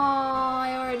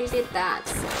 I already did that,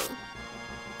 so...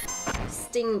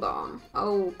 Sting Bomb.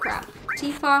 Oh, crap.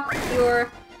 Tifa,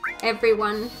 cure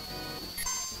everyone.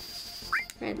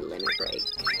 Red limit break.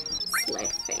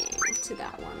 Sled Fang to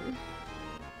that one.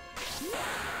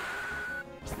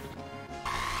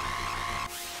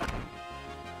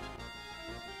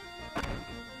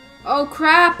 Oh,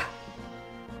 crap!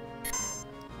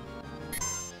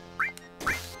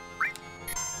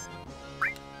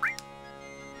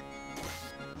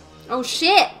 Oh,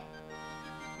 shit!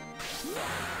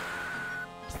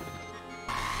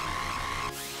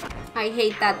 I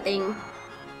hate that thing.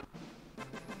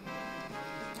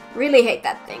 Really hate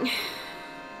that thing.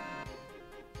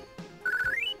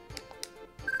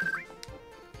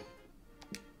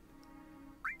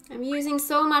 I'm using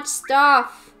so much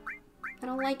stuff. I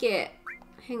don't like it.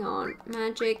 Hang on.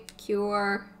 Magic,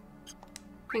 cure.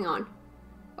 Hang on.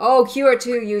 Oh, cure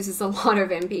 2 uses a lot of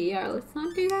MP. Yeah, let's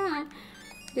not do that.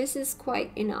 This is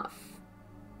quite enough.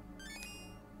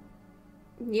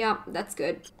 Yeah, that's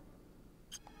good.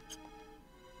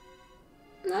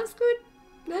 That's good.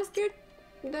 That's good.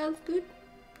 That's good.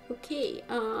 Okay,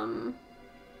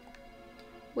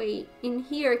 wait, in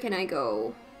here can I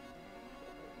go?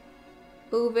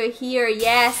 Over here,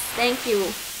 yes, thank you.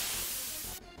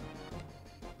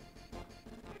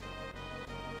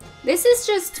 This is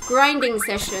just grinding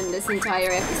session this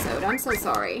entire episode. I'm so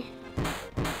sorry.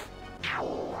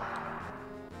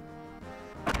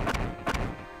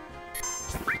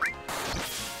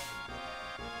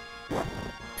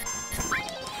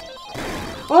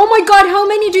 Oh my god, how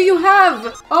many do you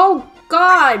have? Oh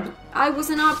god, I was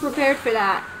not prepared for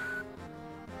that.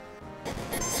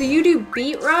 so you do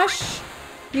Beat Rush,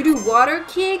 you do Water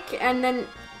Kick, and then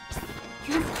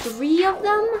you have 3 of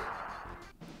them?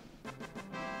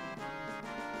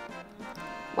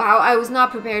 Wow, I was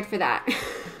not prepared for that.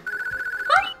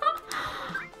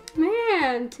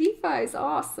 Man, Tifa is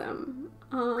awesome.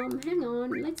 Hang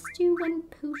on, let's do 1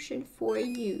 potion for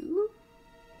you.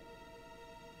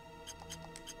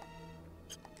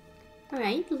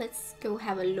 Alright, let's go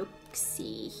have a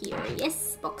look-see here.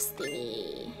 Yes, box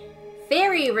thingy.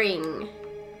 Fairy ring!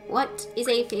 What is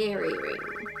a fairy ring?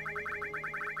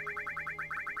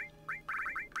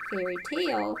 Fairy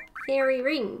tail. Fairy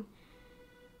ring.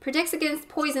 Protects against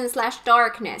poison /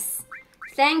 darkness.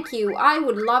 Thank you. I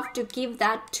would love to give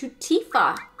that to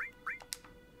Tifa.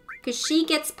 Because she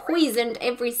gets poisoned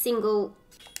every single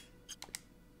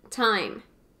time.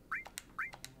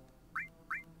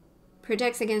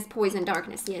 Protects against poison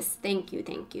darkness. Yes, thank you,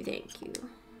 thank you, thank you.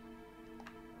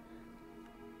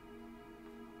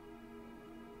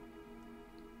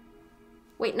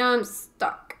 Wait, now I'm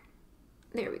stuck.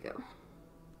 There we go.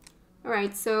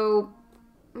 Alright, so...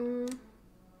 no,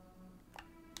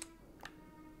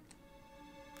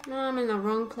 I'm in the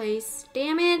wrong place.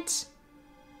 Damn it!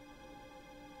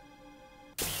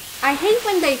 I hate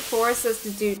when they force us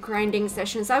to do grinding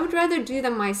sessions. I would rather do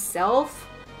them myself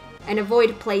and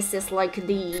avoid places like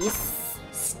these.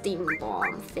 Steam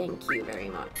bomb, thank you very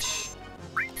much.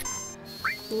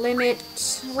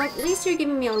 Limit. Well, at least you're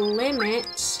giving me a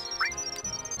limit.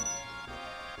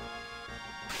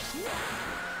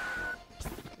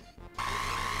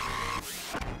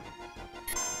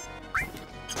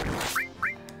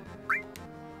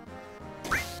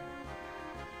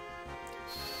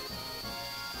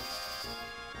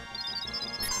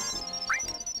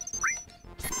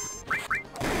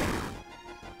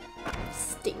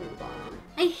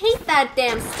 I hate that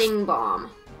damn sting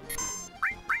bomb.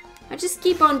 I just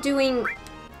keep on doing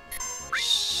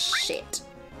shit.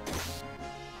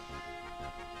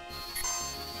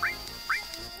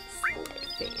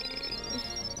 Slipping.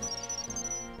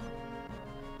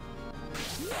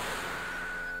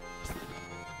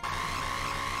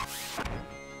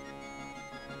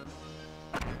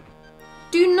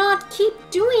 Do not keep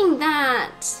doing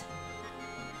that.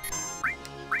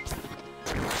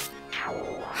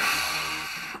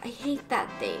 I hate that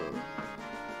thing.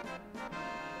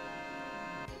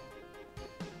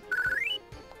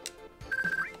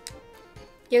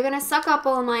 You're gonna suck up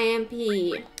all my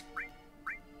MP.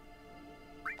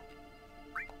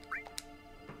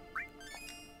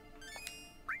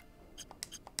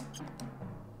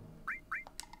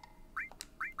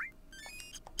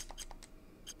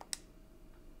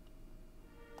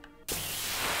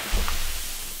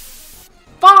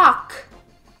 Fuck!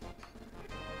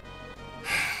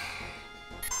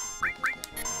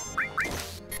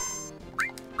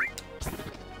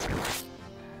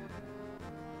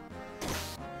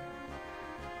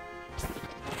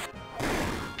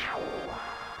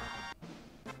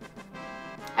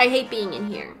 I hate being in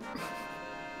here.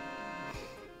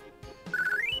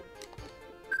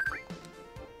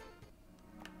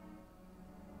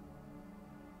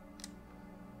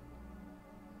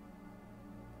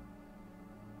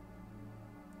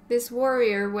 This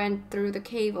warrior went through the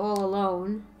cave all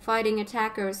alone, fighting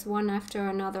attackers one after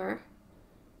another.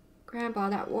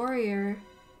 Grandpa, that warrior...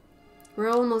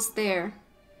 We're almost there.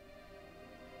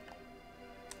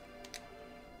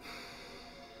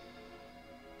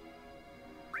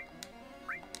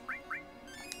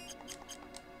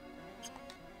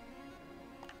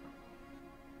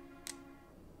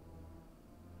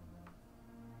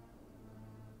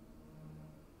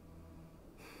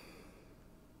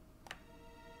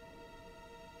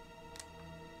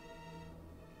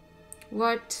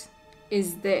 What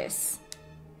is this?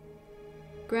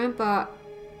 Grandpa,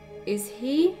 is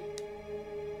he?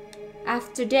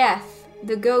 After death,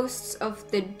 the ghosts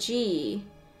of the G,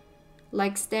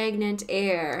 like stagnant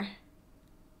air.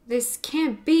 This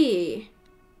can't be.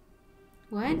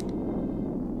 What?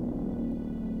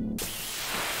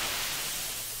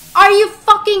 Are you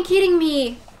fucking kidding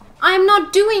me? I'm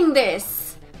not doing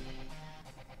this.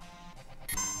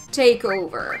 Take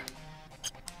over.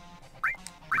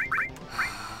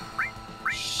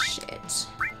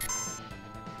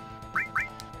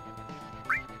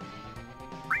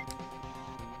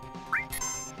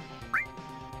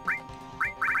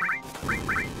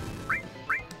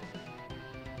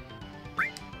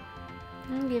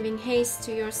 I'm giving haste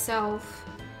to yourself.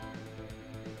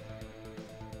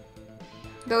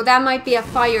 Though that might be a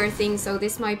fire thing, so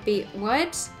this might be...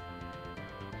 What?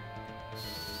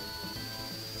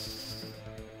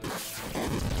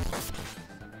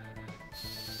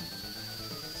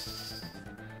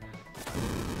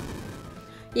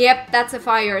 Yep, that's a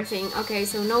fire thing. Okay,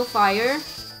 so no fire.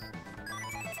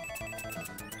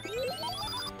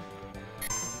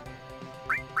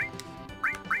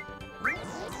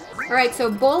 Alright,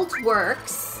 so bolt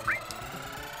works.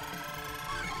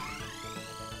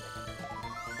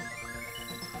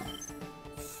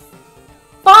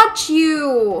 Fudge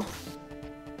you!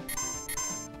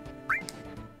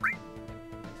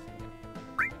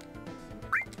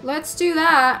 Let's do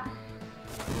that.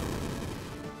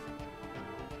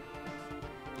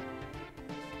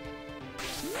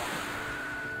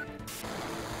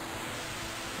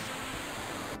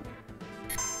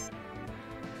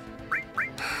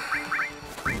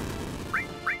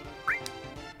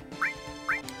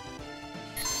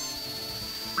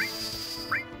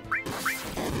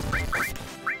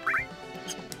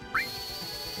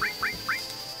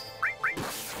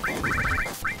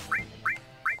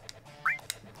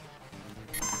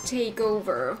 Take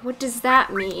over. What does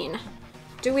that mean?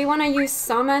 Do we want to use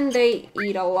summon? They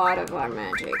eat a lot of our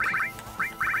magic.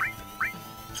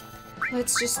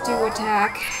 Let's just do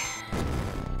attack.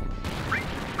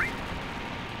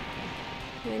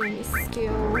 Enemy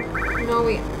skill. No,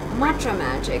 we... Matcha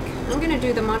magic. I'm gonna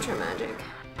do the matcha magic.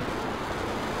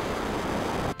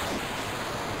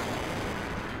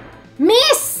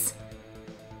 Miss!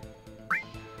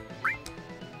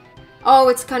 Oh,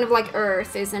 it's kind of like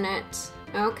Earth, isn't it?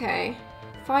 Okay.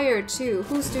 Fire 2.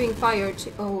 Who's doing fire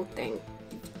 2? Oh, thank...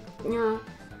 Yeah.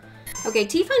 Okay,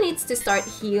 Tifa needs to start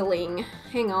healing.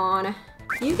 Hang on.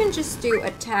 You can just do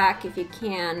attack if you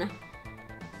can.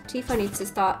 Tifa needs to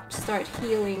start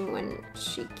healing when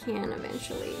she can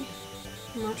eventually.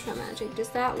 Matcha magic. Does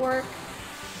that work?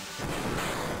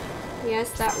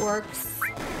 Yes, that works.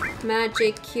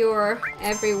 Magic, cure,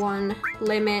 everyone.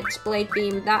 Limit, blade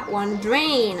beam, that one.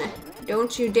 Drain!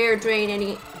 Don't you dare drain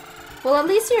any... Well, at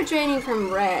least you're draining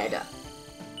from red.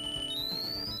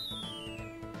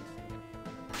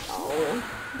 Oh,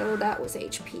 though that was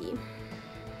HP.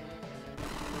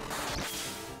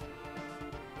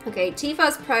 Okay,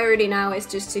 Tifa's priority now is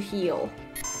just to heal.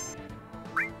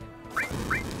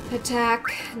 Attack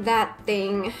that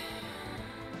thing.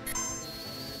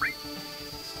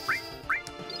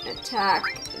 Attack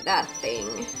that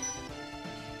thing.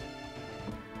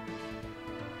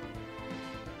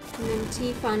 And then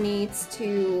Tifa needs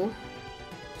to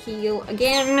heal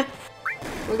again.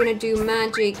 We're gonna do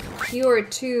magic cure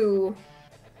 2.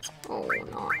 Oh,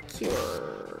 not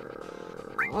cure.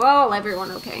 Oh,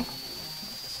 everyone okay.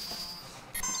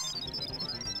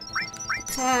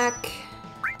 Attack.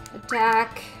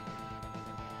 Attack.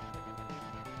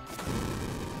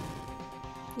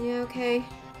 Yeah, okay.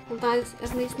 Well,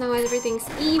 at least now everything's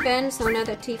even, so now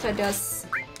that Tifa does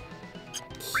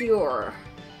cure.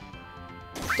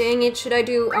 Dang it, should I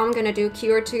do... I'm gonna do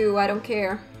cure 2, I don't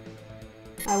care.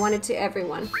 I want it to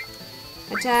everyone.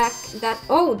 Attack that...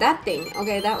 Oh, that thing!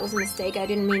 Okay, that was a mistake, I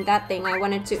didn't mean that thing. I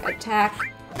wanted to attack...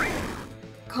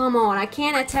 Come on, I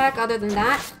can't attack other than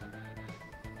that?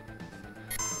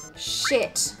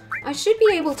 Shit. I should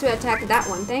be able to attack that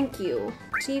one, thank you.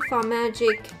 Tifa,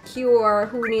 magic, cure,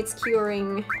 who needs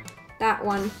curing? That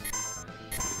one.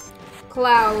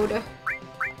 Cloud.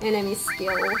 Enemy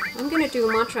skill. I'm gonna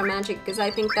do Mantra Magic because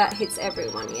I think that hits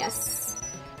everyone, yes.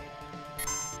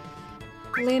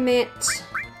 Limit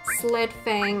Sled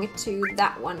Fang to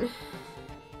that one.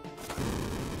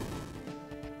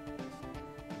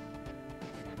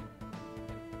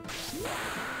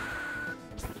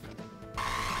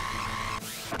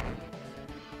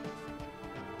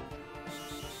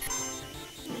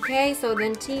 Okay, so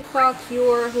then Tifa,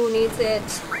 Cure, who needs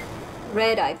it?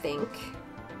 Red, I think.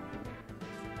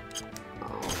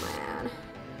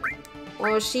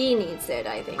 Well, she needs it,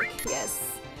 I think.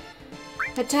 Yes.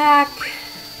 Attack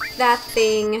that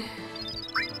thing.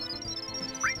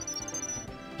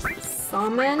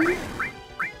 Summon.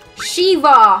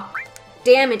 Shiva!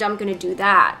 Damn it, I'm gonna do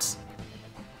that.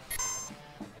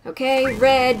 Okay,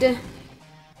 red.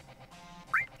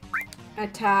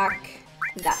 Attack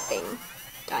that thing.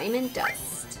 Diamond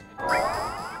dust.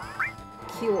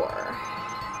 Cure.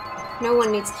 No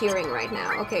one needs curing right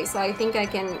now. Okay, so I think I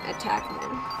can attack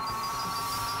them.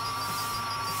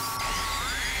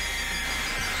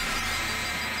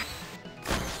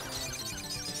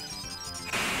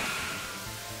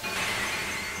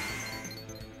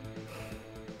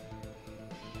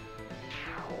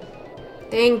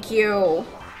 Thank you.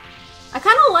 I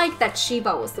kind of like that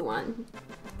Shiva was the one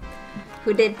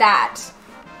who did that.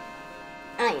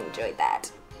 I enjoyed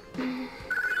that.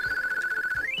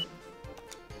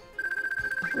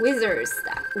 Wizard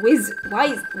staff.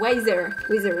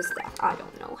 Wizard staff. I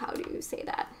don't know how do you say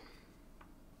that.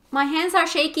 My hands are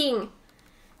shaking.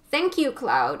 Thank you,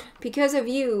 Cloud. Because of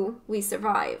you, we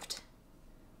survived.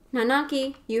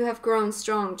 Nanaki, you have grown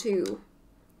strong too.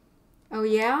 Oh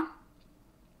yeah?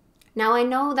 Now I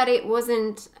know that it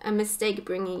wasn't a mistake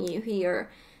bringing you here.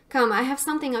 Come, I have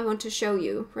something I want to show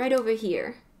you. Right over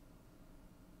here.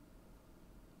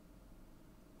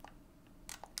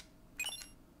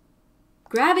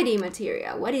 Gravity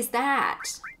materia. What is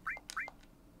that?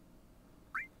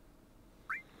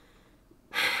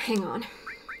 Hang on.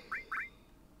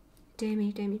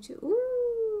 Demi too.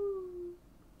 Ooh.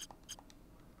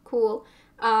 Cool.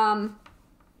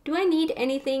 Do I need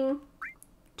anything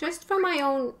just for my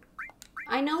own?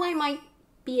 I know I might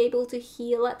be able to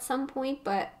heal at some point,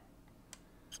 but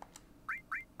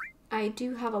I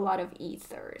do have a lot of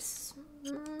ethers.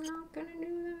 I'm not gonna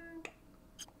do that.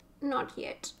 Not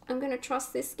yet. I'm gonna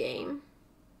trust this game.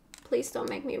 Please don't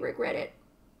make me regret it.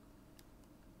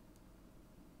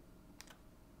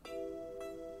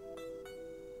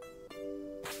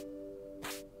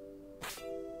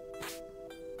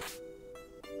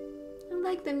 I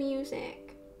like the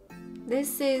music.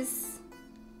 This is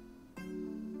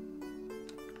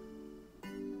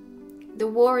the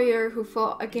warrior who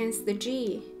fought against the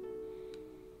G.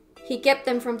 He kept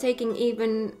them from taking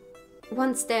even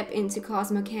one step into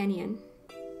Cosmo Canyon.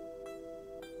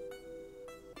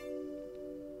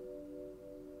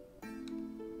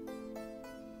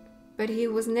 But he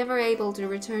was never able to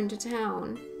return to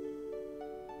town.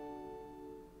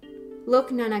 Look,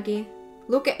 Nanaki.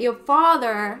 Look at your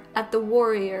father, at the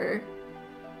warrior,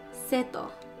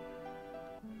 Seto.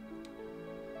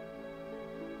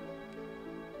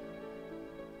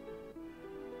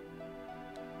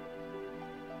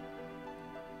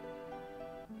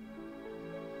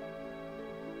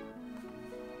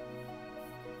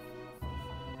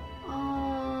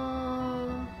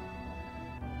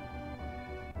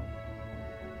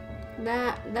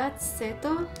 That's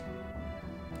Seto.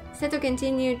 Seto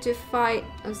continued to fight,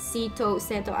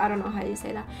 Seto, I don't know how you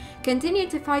say that. Continued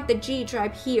to fight the G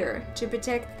tribe here to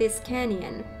protect this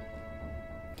canyon.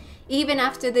 Even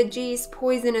after the G's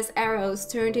poisonous arrows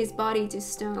turned his body to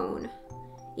stone.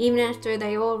 Even after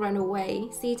they all ran away,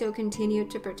 Seto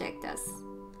continued to protect us.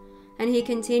 And he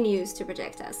continues to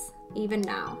protect us, even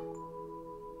now.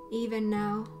 Even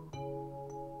now.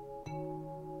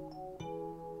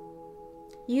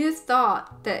 You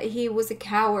thought that he was a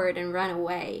coward and ran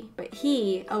away, but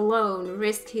he, alone,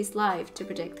 risked his life to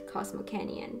protect Cosmo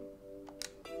Canyon.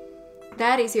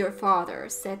 That is your father,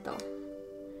 Seto.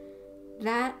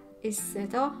 That is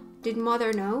Seto? Did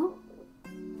Mother know?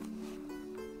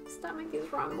 Stomach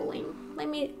is rumbling. Let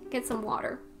me get some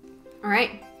water.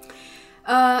 Alright.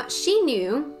 She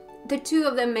knew. The two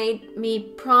of them made me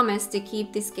promise to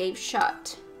keep this cave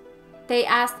shut. They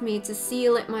asked me to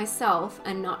seal it myself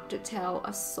and not to tell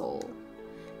a soul.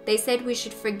 They said we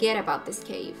should forget about this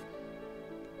cave.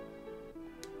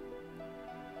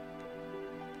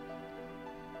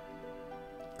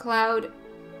 Cloud,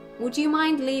 would you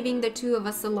mind leaving the two of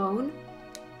us alone?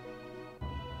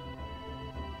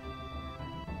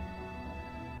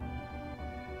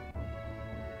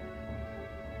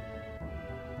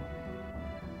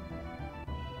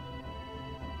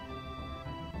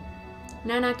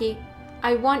 Nanaki,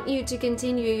 I want you to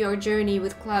continue your journey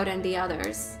with Cloud and the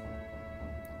others.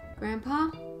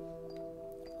 Grandpa?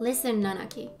 Listen,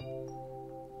 Nanaki.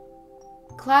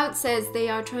 Cloud says they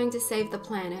are trying to save the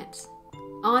planet.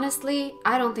 Honestly,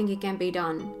 I don't think it can be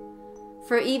done.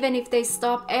 For even if they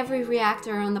stop every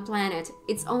reactor on the planet,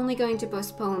 it's only going to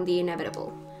postpone the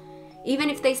inevitable.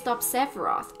 Even if they stop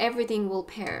Sephiroth, everything will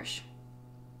perish.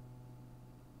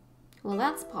 Well,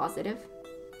 that's positive.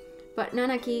 But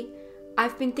Nanaki,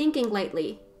 I've been thinking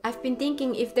lately. I've been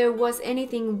thinking if there was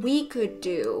anything we could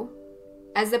do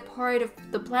as a part of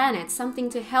the planet, something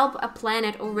to help a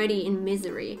planet already in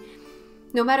misery.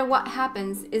 No matter what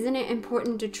happens, isn't it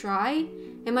important to try?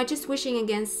 Am I just wishing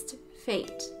against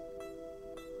fate?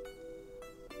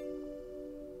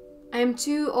 I am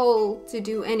too old to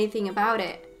do anything about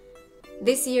it.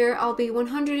 This year I'll be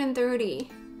 130.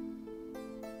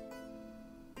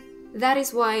 That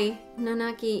is why,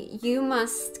 Nanaki, you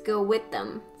must go with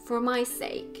them, for my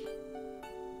sake.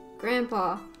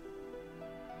 Grandpa,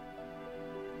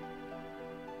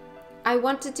 I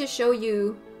wanted to show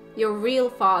you your real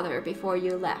father before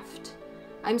you left.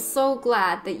 I'm so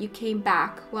glad that you came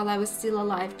back while I was still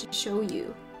alive to show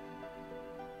you.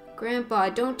 Grandpa,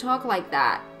 don't talk like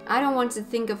that. I don't want to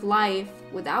think of life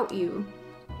without you.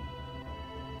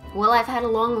 Well, I've had a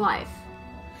long life.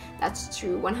 That's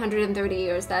true, 130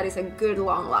 years, that is a good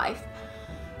long life.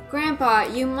 Grandpa,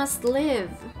 you must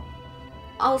live.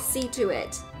 I'll see to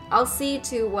it. I'll see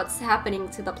to what's happening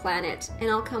to the planet, and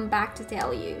I'll come back to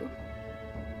tell you.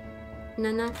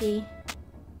 Nanaki.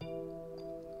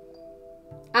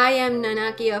 I am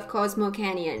Nanaki of Cosmo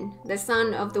Canyon, the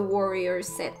son of the warrior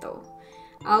Seto.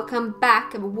 I'll come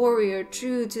back a warrior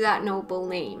true to that noble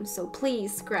name, so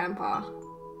please, Grandpa,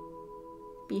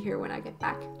 be here when I get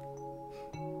back.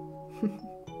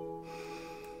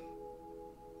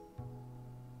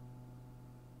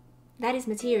 That is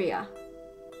materia.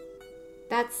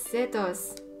 That's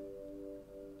Seto's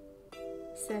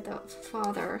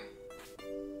father.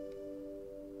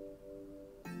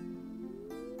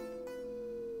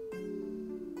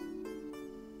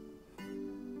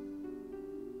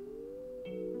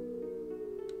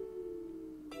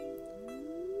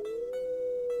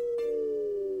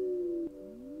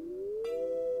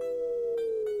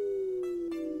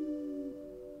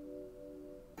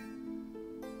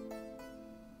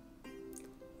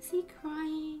 Is he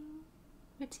crying?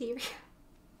 Materia.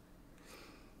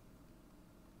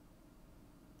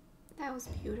 That was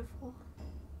beautiful.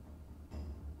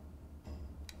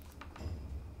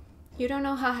 You don't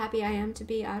know how happy I am to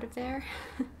be out of there.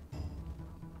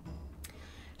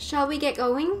 Shall we get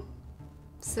going?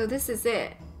 So this is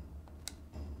it.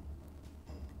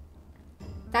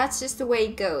 That's just the way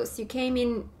it goes. You came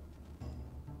in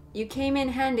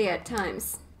handy at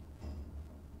times.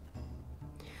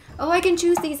 Oh, I can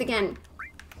choose these again.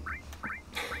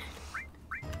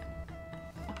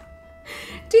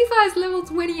 Tifa is level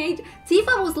 28.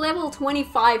 Tifa was level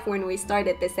 25 when we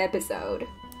started this episode.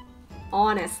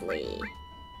 Honestly.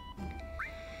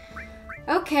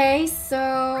 Okay,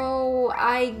 so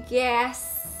I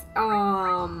guess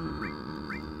I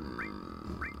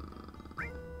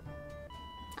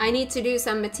need to do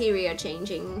some materia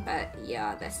changing, but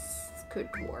yeah, this could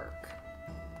work.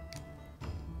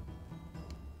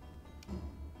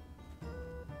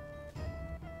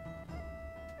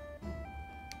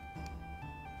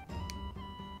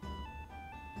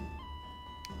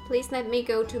 Please let me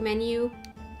go to menu.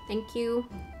 Thank you.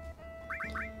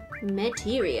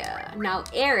 Materia. Now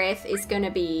Aerith is gonna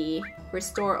be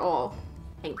restore all.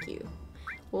 Thank you.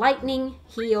 Lightning,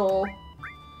 heal,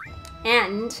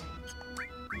 and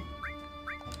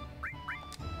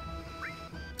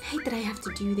I hate that I have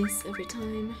to do this every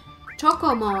time.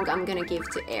 Chocomog I'm gonna give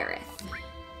to Aerith.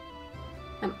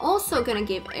 I'm also gonna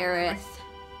give Aerith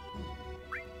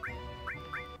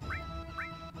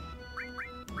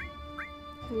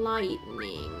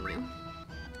lightning.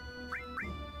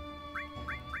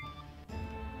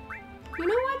 You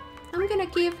know what? I'm gonna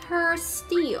give her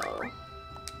steel.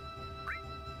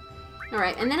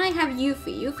 Alright, and then I have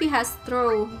Yuffie. Yuffie has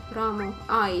throw, Ramo,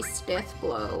 ice, death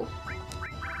blow.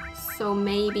 So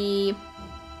maybe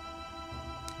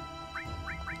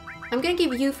I'm gonna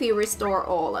give Yuffie restore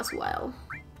all as well.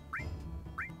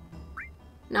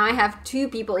 Now I have two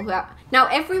people who have... Now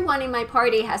everyone in my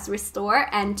party has restore,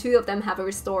 and two of them have a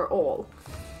restore all.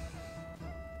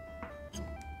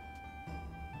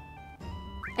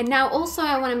 And now also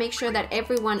I want to make sure that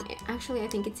everyone... Actually, I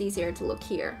think it's easier to look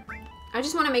here. I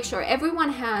just want to make sure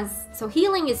everyone has... So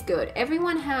healing is good.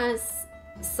 Everyone has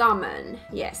summon,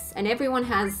 yes. And everyone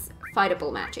has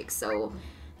fightable magic. So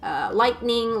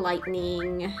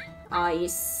lightning,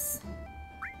 ice...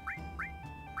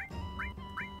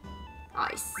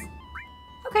 Ice.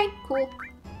 Okay, cool.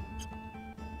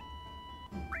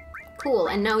 Cool,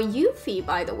 and now Yuffie,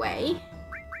 by the way.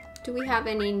 Do we have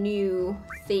any new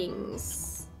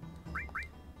things?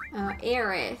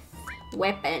 Aerith.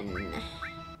 Weapon.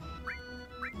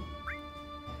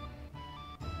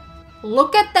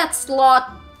 Look at that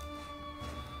slot!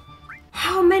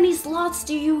 How many slots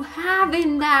do you have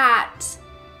in that?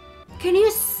 Can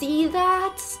you see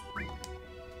that?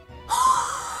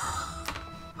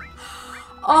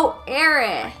 Oh,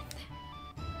 Aerith!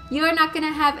 You're not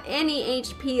gonna have any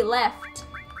HP left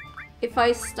if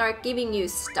I start giving you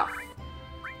stuff.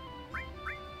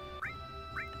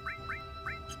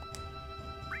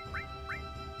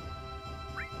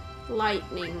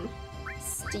 Lightning,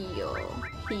 steel,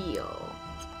 heal.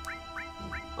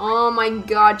 Oh my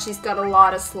god, she's got a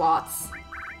lot of slots.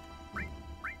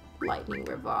 Lightning,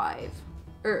 revive,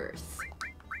 earth.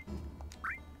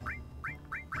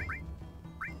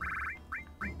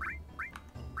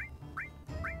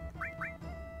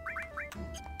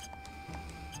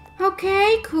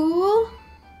 Okay, cool.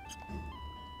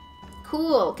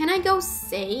 Cool. Can I go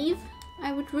save?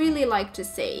 I would really like to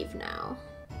save now.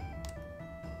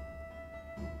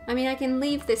 I mean, I can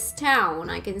leave this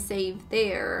town. I can save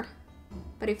there.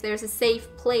 But if there's a safe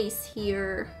place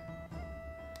here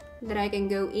that I can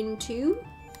go into,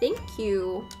 thank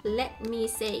you. Let me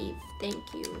save.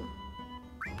 Thank you.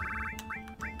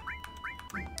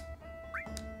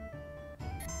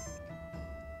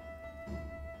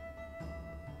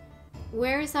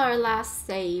 Where is our last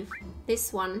save?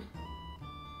 This one.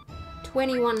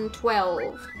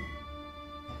 21:12.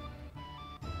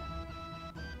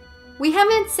 We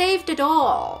haven't saved at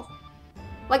all.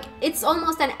 Like, it's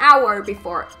almost an hour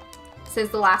before since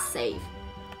the last save.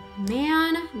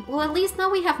 Man, well at least now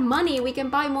we have money, we can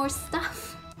buy more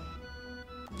stuff.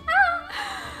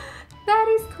 That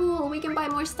is cool, we can buy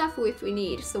more stuff if we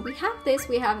need. So we have this,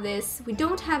 we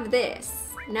don't have this.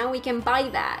 Now we can buy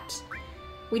that.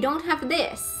 We don't have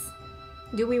this.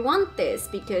 Do we want this?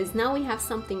 Because now we have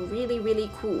something really, really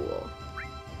cool.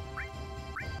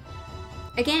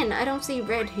 Again, I don't see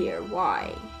red here.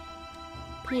 Why?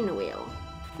 Pinwheel.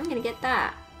 I'm gonna get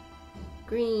that.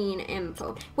 Green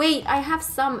info. Wait, I have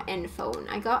some info.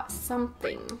 I got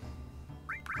something.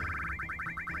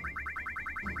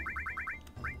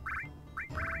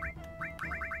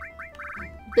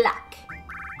 Black.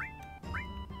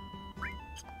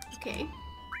 Okay.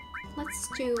 Let's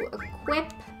do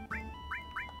equip.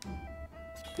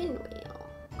 Pinwheel.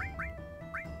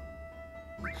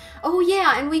 Oh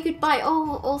yeah, and we could buy,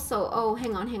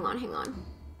 hang on.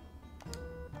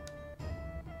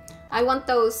 I want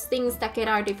those things that get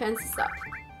our defenses up.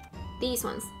 These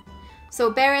ones. So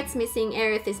Barrett's missing,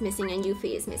 Aerith is missing, and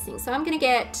Yuffie is missing. So I'm gonna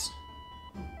get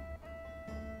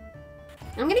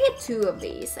 2 of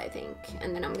these, I think.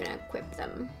 And then I'm gonna equip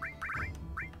them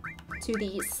to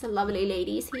these lovely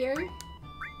ladies here.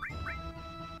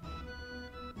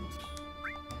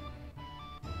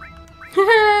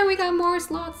 We got more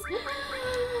slots.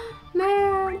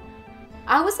 Man.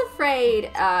 I was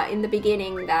afraid in the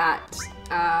beginning that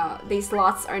these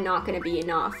slots are not gonna be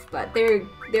enough, but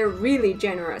they're really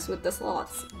generous with the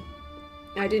slots.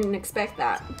 I didn't expect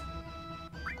that.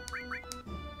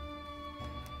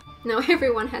 Now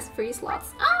everyone has free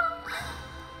slots. Ah!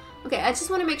 Okay, I just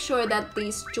want to make sure that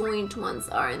these joint ones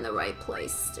are in the right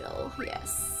place still.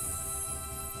 Yes.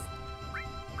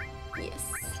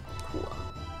 Yes. Cool.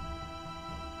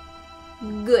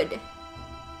 Good.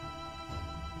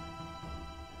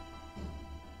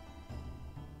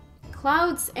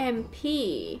 Cloud's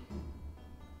MP.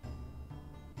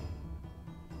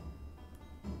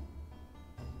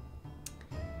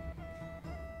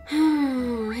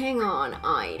 Hang on,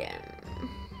 item.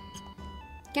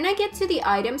 Can I get to the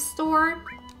item store?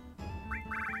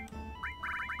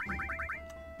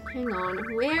 Hang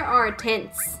on, where are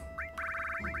tents?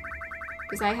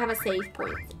 Because I have a save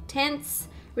point. Tents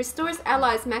restores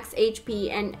allies max HP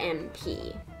and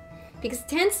MP. Because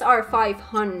tents are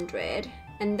 500,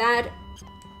 and that...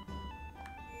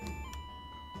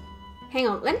 Hang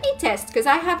on, let me test, because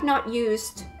I have not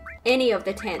used any of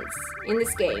the tents in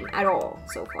this game at all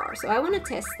so far. So I want to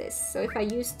test this. So if I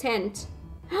use tent...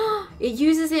 it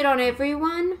uses it on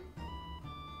everyone?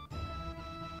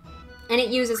 And it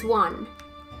uses 1.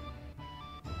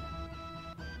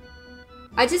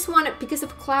 I just want it because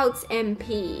of Cloud's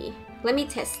MP. Let me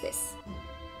test this.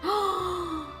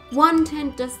 1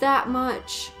 tent does that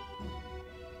much.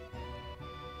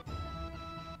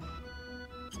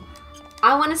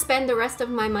 I want to spend the rest of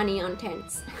my money on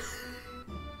tents.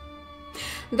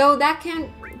 Though that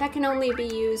can only be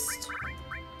used...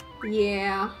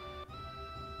 Yeah.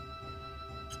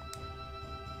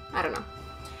 I don't know.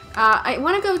 I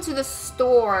want to go to the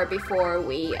store before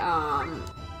we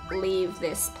leave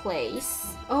this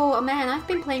place. Oh man, I've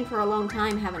been playing for a long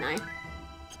time, haven't I?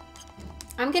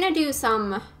 I'm gonna do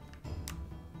some...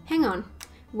 Hang on.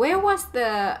 Where was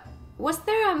the... Was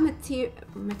there a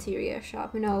materia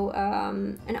shop? No,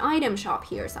 an item shop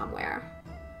here somewhere.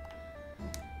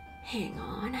 Hang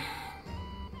on.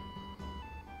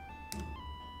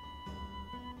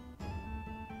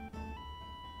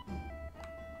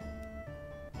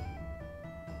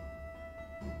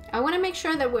 I want to make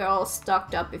sure that we're all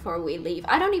stocked up before we leave.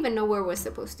 I don't even know where we're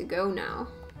supposed to go now.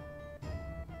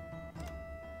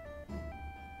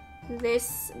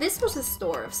 This was a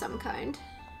store of some kind.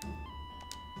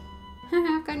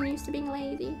 I've gotten used to being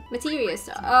lazy. Materia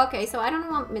store. Okay, so I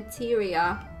don't want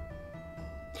materia.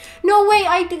 No, wait,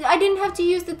 I didn't have to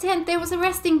use the tent. There was a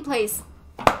resting place.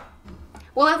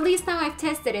 Well, at least now I've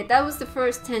tested it. That was the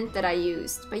first tent that I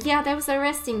used. But yeah, there was a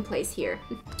resting place here.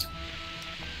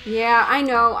 Yeah, I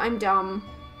know, I'm dumb.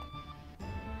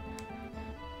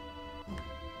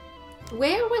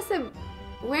 Where was the...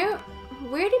 Where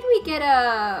did we get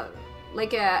a...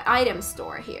 Like a item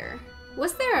store here?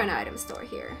 Was there an item store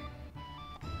here?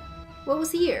 What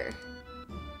was here?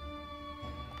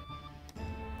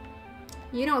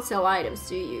 You don't sell items,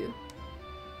 do you?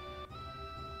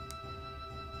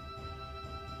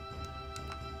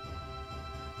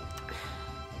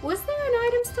 Was there an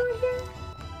item store here?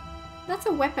 That's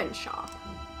a weapon shop.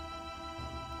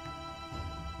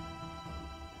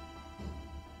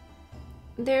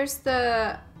 there's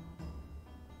the...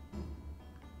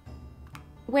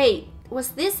 Wait, was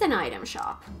this an item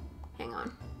shop? Hang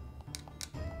on.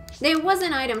 There was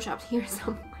an item shop here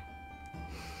somewhere.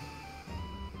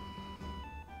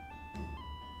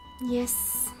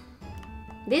 Yes.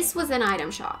 This was an item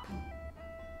shop.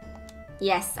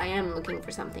 Yes, I am looking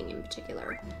for something in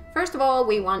particular. First of all,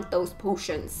 we want those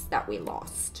potions that we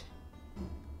lost.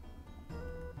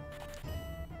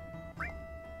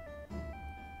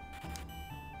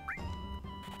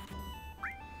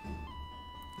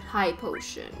 High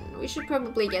potion. We should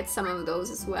probably get some of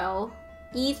those as well.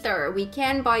 Ether. We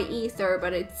can buy ether,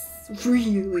 but it's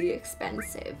really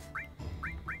expensive.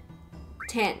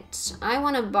 Tent. I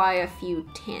want to buy a few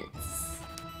tents.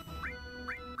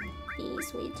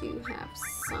 These we do have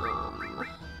some.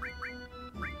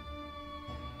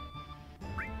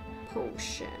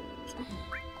 Potion.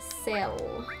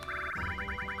 Sell.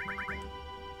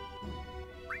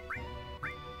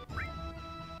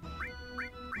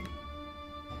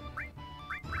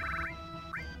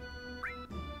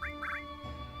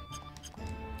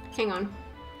 Hang on.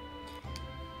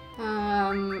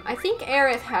 I think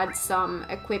Aerith had some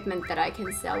equipment that I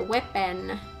can sell.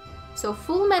 Weapon. So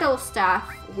full metal staff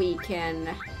we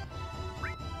can...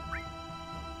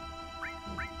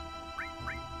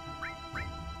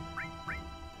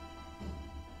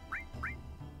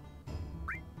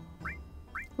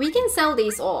 We can sell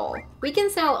these all. We can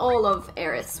sell all of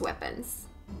Aerith's weapons,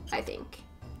 I think.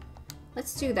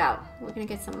 Let's do that. We're gonna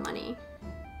get some money.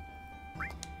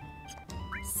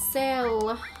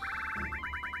 Sell.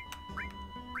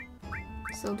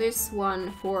 So this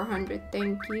one, 400,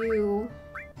 thank you.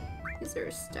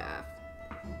 Wizard staff.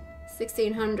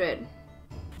 1600.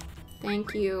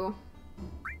 Thank you.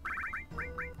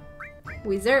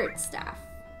 Wizard staff.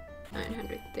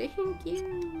 900, thank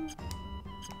you.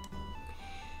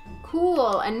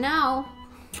 Cool, and now...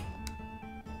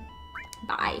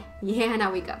 Bye. Yeah,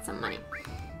 now we got some money.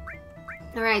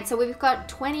 Alright, so we've got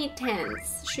 20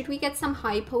 tents. Should we get some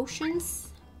high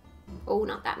potions? Oh,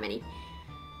 not that many.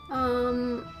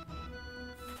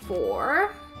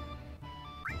 4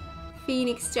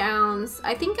 Phoenix Downs.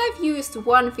 I think I've used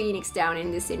 1 Phoenix Down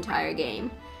in this entire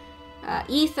game.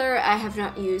 Ether, I have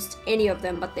not used any of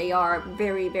them, but they are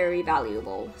very, very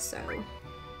valuable, so...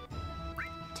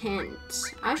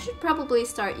 Tent. I should probably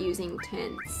start using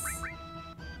tents.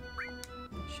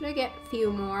 Should I get a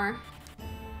few more?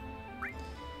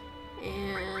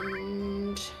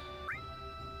 And...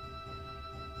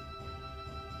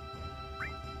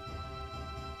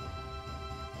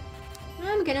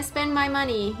 I'm gonna spend my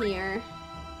money here.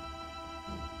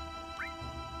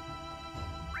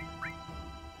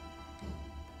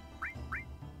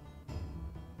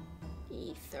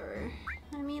 Ether.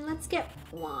 I mean, let's get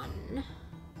 1.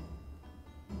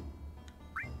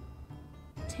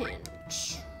 Tent.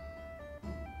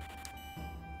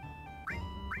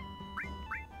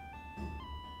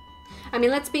 I mean,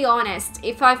 let's be honest,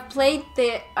 if I've played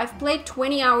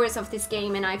 20 hours of this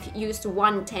game and I've used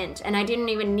 1 tent, and I didn't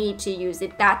even need to use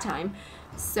it that time,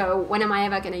 so when am I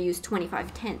ever gonna use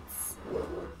 25 tents?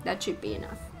 That should be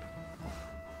enough.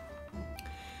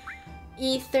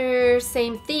 Ether,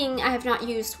 same thing, I have not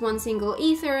used 1 single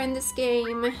ether in this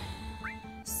game,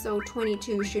 so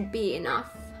 22 should be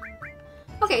enough.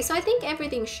 Okay, so I think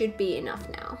everything should be enough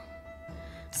now.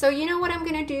 So you know what I'm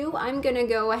gonna do? I'm gonna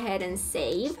go ahead and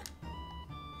save.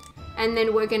 And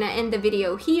then we're gonna end the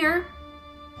video here.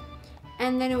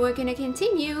 And then we're gonna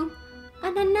continue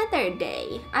on another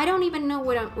day. I don't even know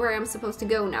where I'm supposed to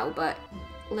go now, but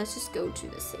let's just go to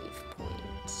the save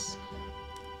point.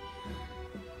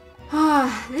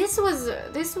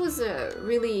 This was a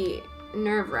really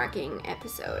nerve-wracking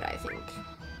episode, I think.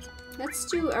 Let's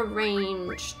do a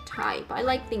range type. I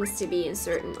like things to be in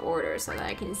certain order so that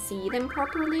I can see them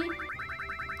properly.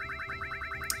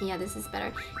 Yeah, this is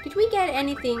better. Did we get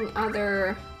anything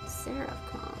other...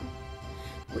 Seraphcom.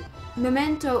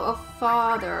 Memento of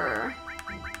Father.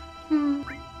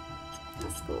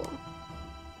 That's cool.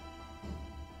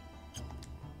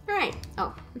 Alright.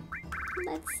 Oh.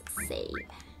 Let's save.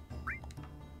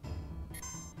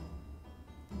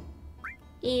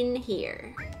 In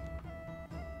here.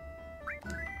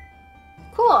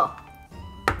 Cool.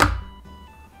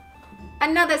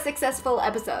 Another successful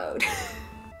episode.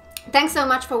 Thanks so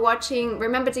much for watching.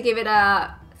 Remember to give it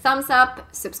a thumbs up,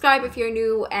 subscribe if you're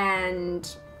new,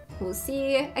 and we'll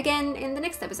see you again in the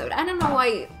next episode. I don't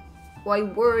know why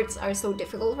words are so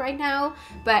difficult right now,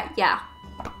 but yeah.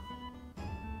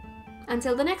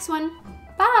 Until the next one,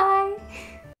 bye!